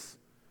do this?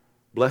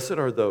 Blessed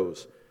are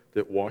those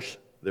that wash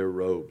their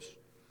robes.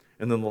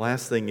 And then the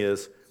last thing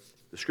is,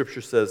 the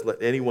scripture says,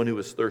 let anyone who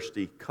is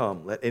thirsty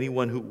come. Let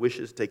anyone who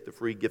wishes take the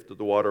free gift of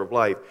the water of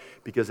life.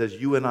 Because as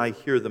you and I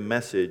hear the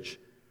message,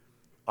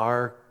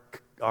 our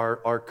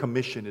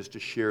commission is to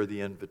share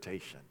the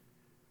invitation.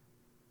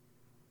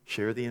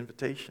 Share the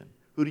invitation.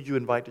 Who did you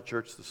invite to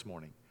church this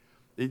morning?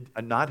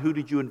 Not who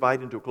did you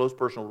invite into a close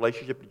personal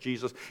relationship with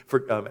Jesus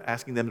for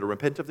asking them to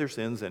repent of their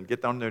sins and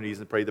get down on their knees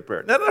and pray the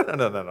prayer.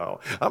 No.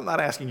 I'm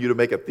not asking you to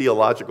make a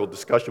theological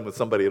discussion with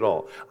somebody at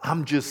all.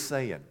 I'm just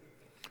saying,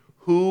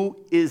 who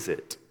is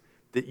it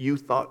that you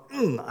thought,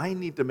 I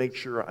need to make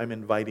sure I'm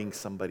inviting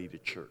somebody to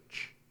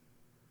church?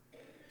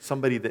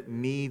 Somebody that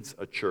needs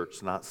a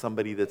church, not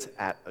somebody that's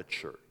at a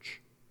church.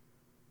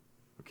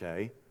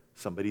 Okay?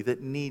 Somebody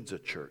that needs a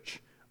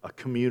church, a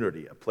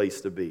community, a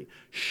place to be.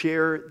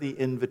 Share the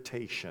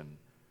invitation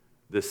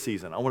this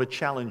season. I want to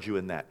challenge you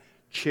in that.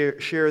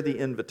 Share the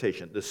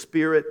invitation. The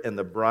Spirit and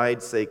the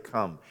bride say,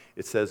 come.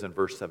 It says in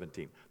verse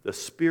 17. The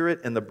Spirit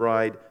and the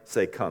bride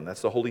say, come.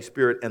 That's the Holy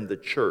Spirit and the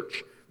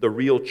church, the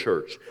real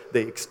church.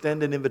 They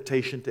extend an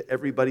invitation to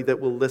everybody that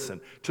will listen.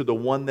 To the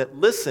one that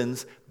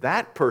listens,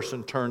 that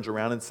person turns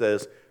around and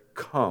says,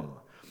 come.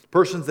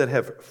 Persons that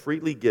have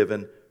freely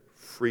given,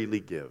 freely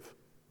give.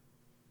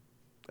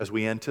 As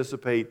we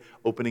anticipate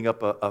opening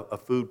up a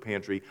food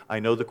pantry, I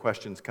know the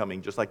question's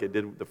coming, just like it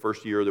did the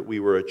first year that we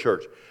were at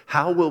church.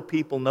 How will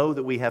people know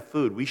that we have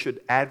food? We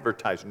should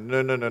advertise.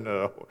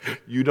 No.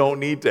 You don't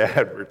need to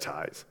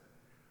advertise.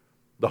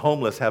 The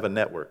homeless have a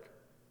network.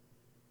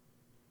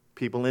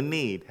 People in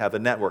need have a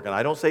network. And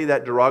I don't say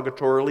that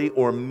derogatorily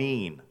or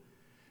mean.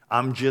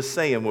 I'm just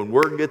saying when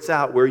word gets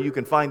out where you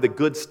can find the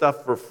good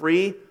stuff for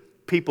free,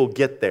 people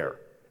get there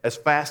as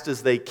fast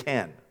as they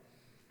can.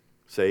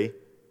 See?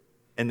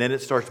 And then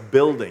it starts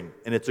building,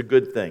 and it's a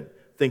good thing.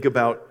 Think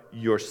about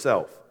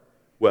yourself.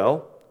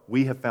 Well,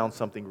 we have found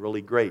something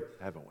really great,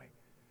 haven't we?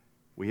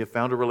 We have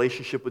found a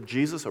relationship with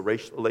Jesus, a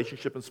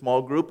relationship in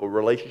small group, a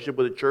relationship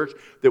with a church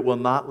that will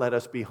not let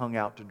us be hung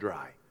out to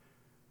dry.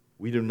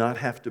 We do not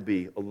have to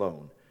be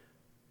alone,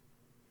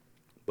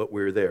 but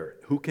we're there.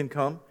 Who can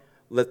come?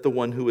 Let the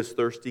one who is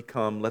thirsty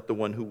come. Let the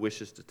one who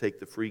wishes to take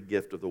the free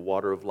gift of the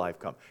water of life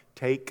come.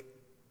 Take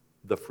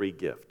the free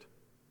gift.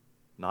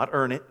 Not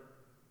earn it.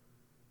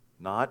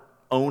 Not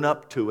own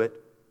up to it.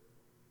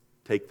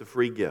 Take the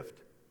free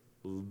gift.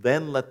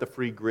 Then let the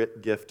free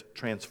gift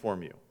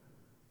transform you.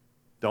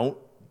 Don't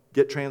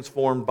get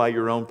transformed by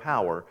your own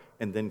power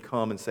and then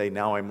come and say,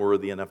 now I'm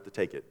worthy enough to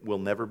take it. We'll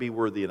never be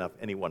worthy enough,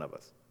 any one of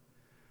us.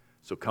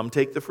 So come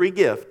take the free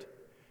gift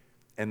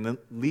and then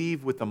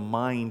leave with the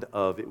mind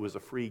of, it was a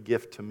free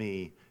gift to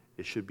me,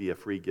 it should be a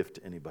free gift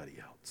to anybody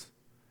else.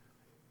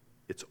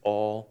 It's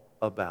all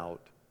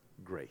about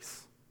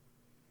grace.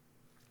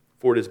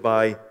 For it is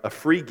by a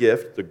free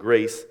gift, the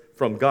grace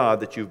from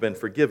God, that you've been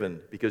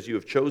forgiven, because you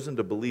have chosen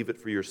to believe it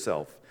for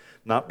yourself,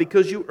 not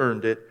because you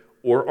earned it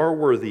or are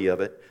worthy of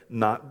it,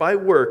 not by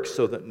works,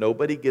 so that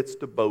nobody gets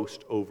to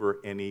boast over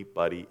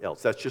anybody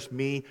else. That's just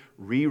me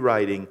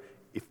rewriting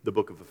the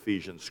book of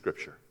Ephesians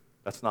scripture.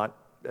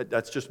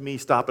 That's just me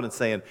stopping and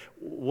saying,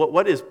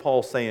 what is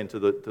Paul saying to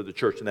the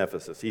church in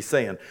Ephesus? He's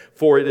saying,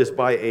 for it is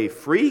by a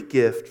free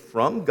gift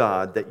from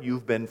God that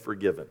you've been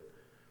forgiven,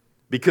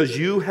 because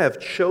you have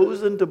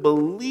chosen to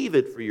believe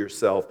it for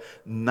yourself,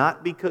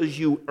 not because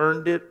you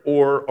earned it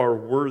or are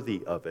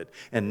worthy of it,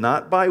 and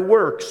not by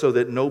works, so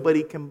that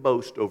nobody can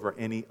boast over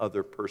any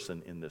other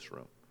person in this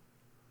room.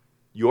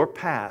 Your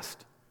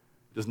past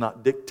does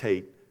not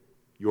dictate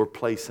your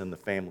place in the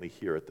family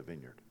here at the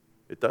Vineyard.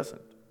 It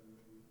doesn't.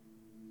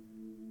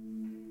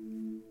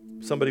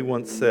 Somebody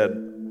once said,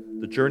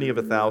 the journey of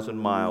 1,000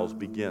 miles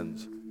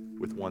begins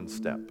with one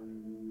step.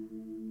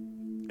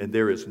 And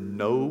there is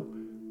no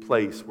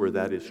place where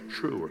that is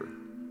truer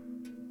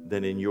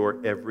than in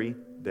your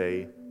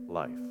everyday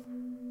life.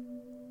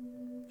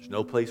 There's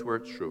no place where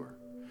it's truer.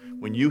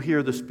 When you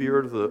hear the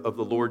Spirit of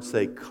the Lord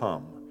say,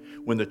 come,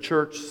 when the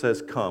church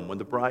says come, when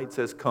the bride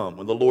says come,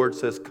 when the Lord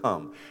says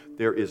come,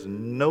 there is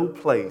no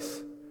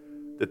place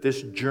that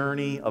this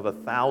journey of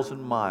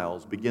 1,000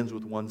 miles begins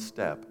with one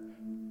step.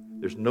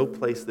 There's no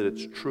place that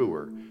it's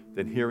truer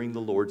than hearing the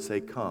Lord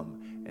say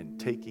come and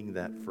taking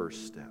that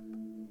first step.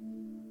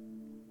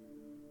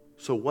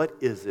 So what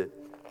is it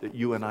that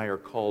you and I are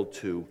called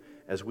to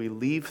as we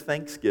leave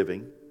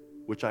Thanksgiving,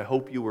 which I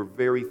hope you were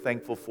very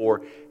thankful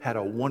for, had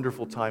a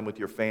wonderful time with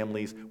your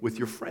families, with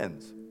your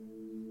friends,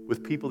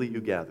 with people that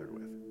you gathered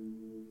with,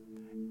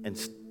 and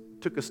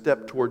took a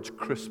step towards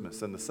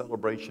Christmas and the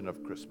celebration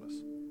of Christmas?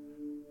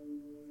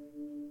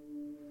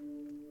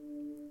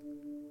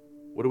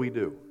 What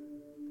do?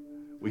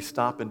 We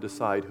stop and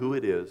decide who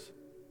it is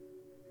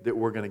that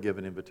we're going to give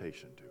an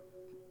invitation to.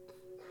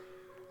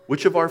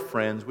 Which of our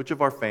friends, which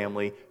of our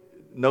family,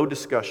 no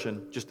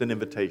discussion, just an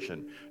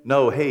invitation.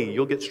 No, hey,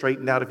 you'll get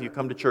straightened out if you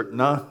come to church.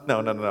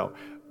 No.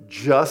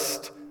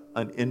 Just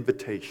an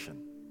invitation.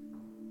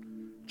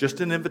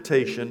 Just an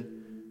invitation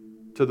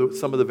to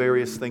some of the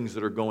various things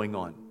that are going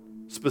on.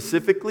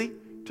 Specifically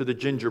to the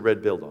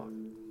gingerbread build-off.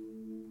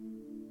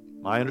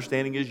 My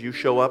understanding is you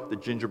show up, the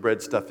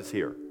gingerbread stuff is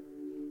here.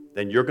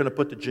 Then you're going to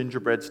put the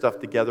gingerbread stuff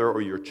together,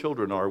 or your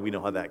children are. We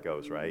know how that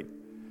goes, right?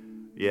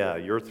 Yeah,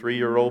 your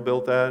 3-year-old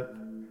built that?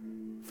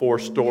 4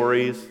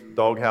 stories,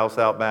 doghouse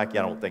out back?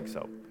 Yeah, I don't think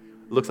so.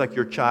 It looks like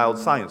your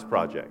child's science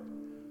project.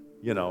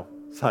 You know,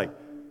 it's like,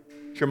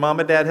 did your mom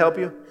and dad help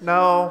you?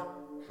 No.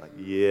 Like,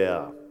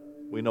 yeah,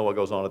 we know what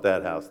goes on at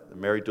that house. They're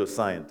married to a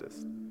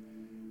scientist.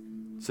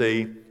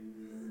 See,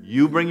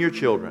 you bring your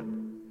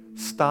children.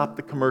 Stop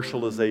the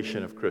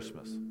commercialization of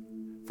Christmas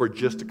for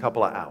just a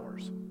couple of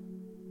hours.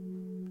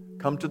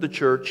 Come to the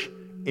church.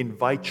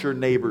 Invite your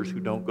neighbors who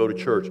don't go to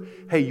church.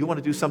 Hey, you want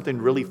to do something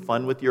really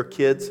fun with your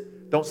kids?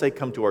 Don't say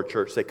come to our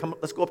church. Say, come,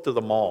 let's go up to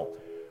the mall.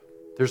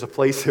 There's a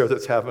place there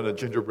that's having a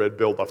gingerbread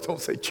build-off.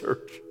 Don't say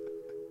church.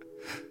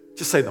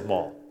 Just say the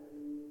mall.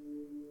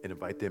 And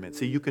invite them in.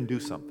 See, you can do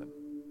something.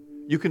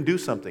 You can do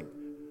something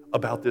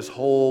about this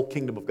whole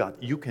kingdom of God.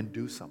 You can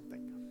do something.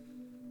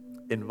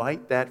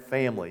 Invite that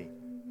family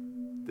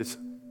that's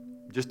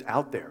just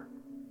out there.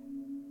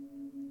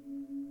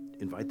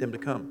 Invite them to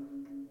come.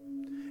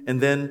 And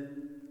then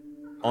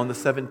on the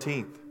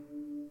 17th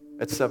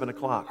at 7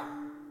 o'clock,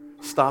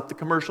 stop the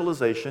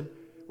commercialization.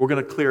 We're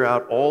going to clear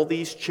out all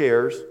these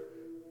chairs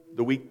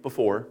the week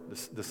before,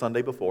 the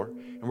Sunday before,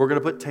 and we're going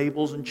to put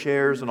tables and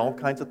chairs and all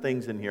kinds of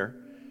things in here.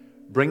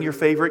 Bring your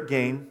favorite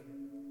game.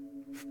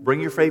 Bring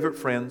your favorite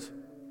friends.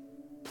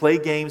 Play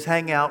games,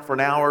 hang out for an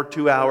hour,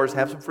 2 hours,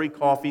 have some free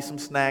coffee, some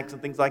snacks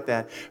and things like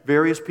that.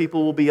 Various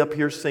people will be up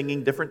here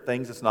singing different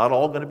things. It's not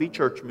all going to be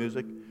church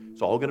music.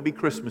 It's all going to be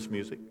Christmas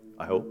music,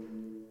 I hope.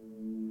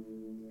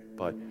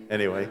 But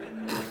anyway,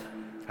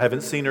 I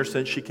haven't seen her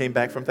since she came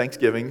back from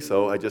Thanksgiving,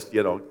 so I just,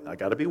 I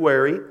got to be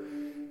wary.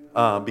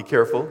 Be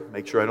careful.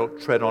 Make sure I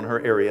don't tread on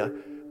her area.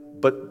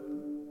 But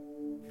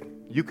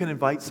you can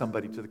invite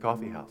somebody to the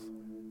coffee house.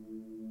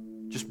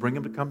 Just bring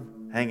them to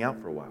come hang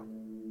out for a while.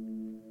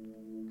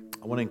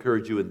 I want to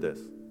encourage you in this.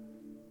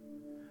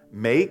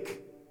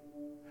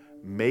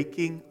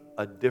 Making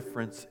a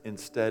difference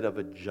instead of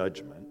a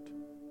judgment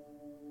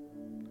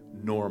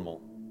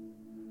normal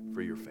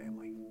for your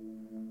family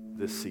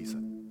this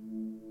season.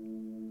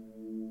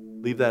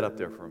 Leave that up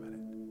there for a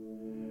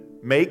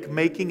minute.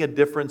 Making a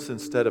difference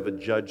instead of a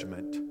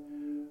judgment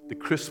the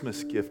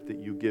Christmas gift that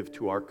you give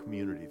to our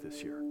community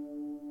this year.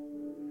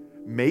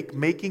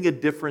 Making a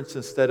difference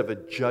instead of a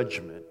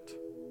judgment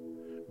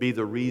be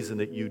the reason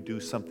that you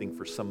do something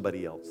for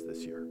somebody else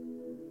this year.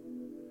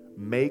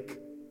 Make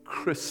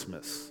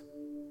Christmas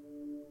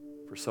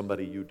for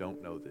somebody you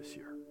don't know this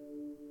year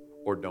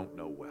or don't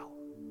know well.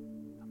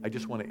 I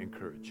just want to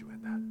encourage you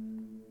in that.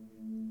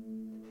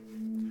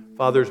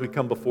 Father, as we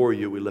come before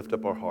you, we lift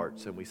up our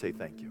hearts and we say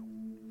thank you.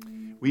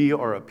 We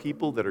are a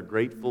people that are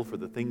grateful for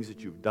the things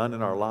that you've done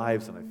in our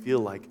lives, and I feel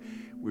like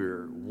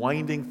we're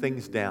winding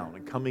things down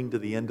and coming to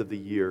the end of the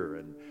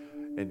year.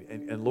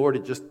 And Lord,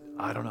 it just,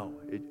 I don't know,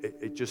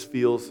 it just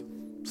feels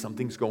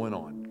something's going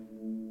on.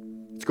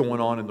 It's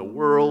going on in the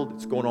world.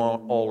 It's going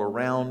on all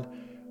around.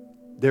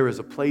 There is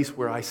a place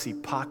where I see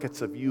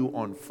pockets of you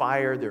on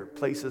fire. There are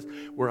places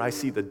where I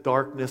see the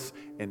darkness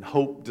and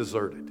hope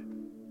deserted.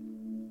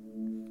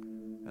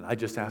 And I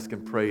just ask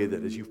and pray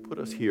that as you've put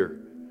us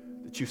here,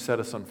 that you set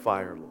us on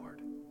fire,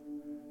 Lord.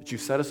 That you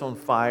set us on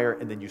fire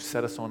and then you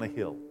set us on a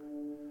hill.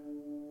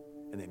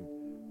 And then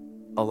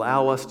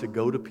allow us to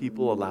go to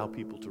people, allow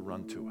people to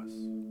run to us.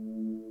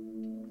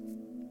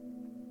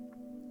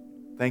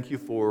 Thank you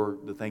for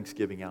the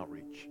Thanksgiving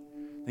outreach.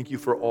 Thank you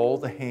for all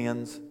the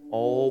hands,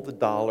 all the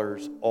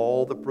dollars,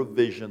 all the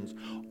provisions,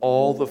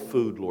 all the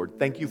food, Lord.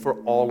 Thank you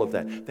for all of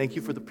that. Thank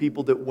you for the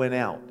people that went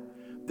out,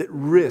 that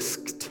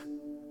risked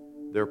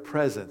their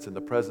presence in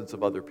the presence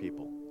of other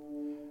people.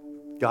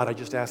 God, I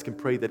just ask and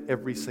pray that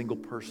every single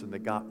person that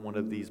got one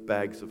of these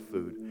bags of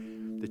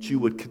food, that you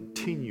would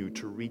continue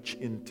to reach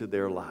into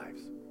their lives.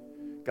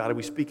 God,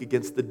 we speak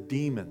against the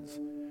demons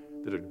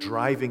that are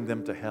driving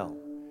them to hell.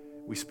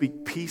 We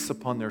speak peace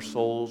upon their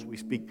souls. We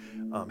speak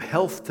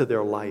health to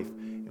their life.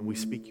 And we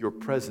speak your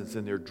presence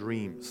in their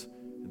dreams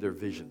and their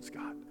visions,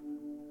 God.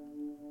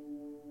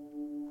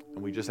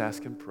 And we just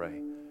ask and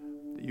pray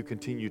that you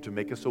continue to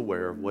make us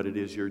aware of what it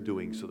is you're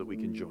doing so that we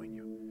can join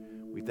you.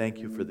 We thank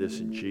you for this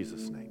in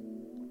Jesus' name.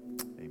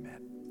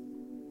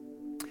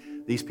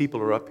 These people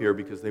are up here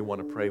because they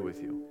want to pray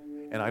with you.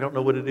 And I don't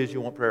know what it is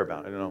you want prayer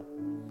about. I don't know.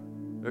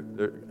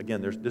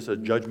 Again, this is a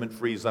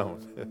judgment-free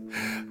zone.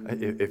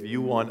 If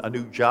you want a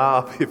new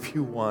job, if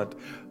you want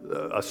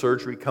a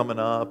surgery coming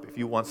up, if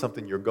you want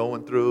something you're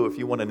going through, if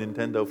you want a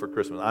Nintendo for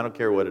Christmas, I don't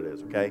care what it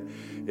is, okay?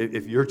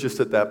 If you're just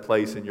at that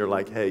place and you're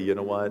like, hey, you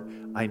know what?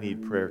 I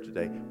need prayer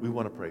today. We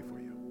want to pray for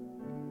you.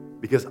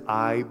 Because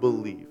I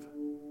believe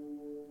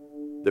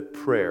that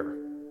prayer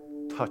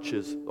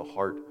touches the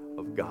heart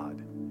of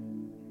God.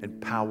 And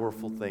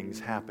powerful things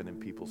happen in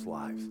people's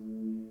lives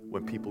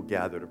when people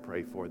gather to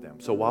pray for them.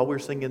 So while we're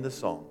singing this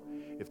song,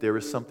 if there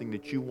is something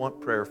that you want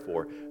prayer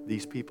for,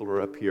 these people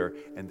are up here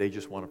and they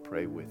just want to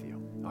pray with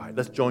you. All right,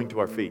 let's join to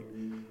our feet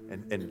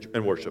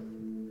and worship.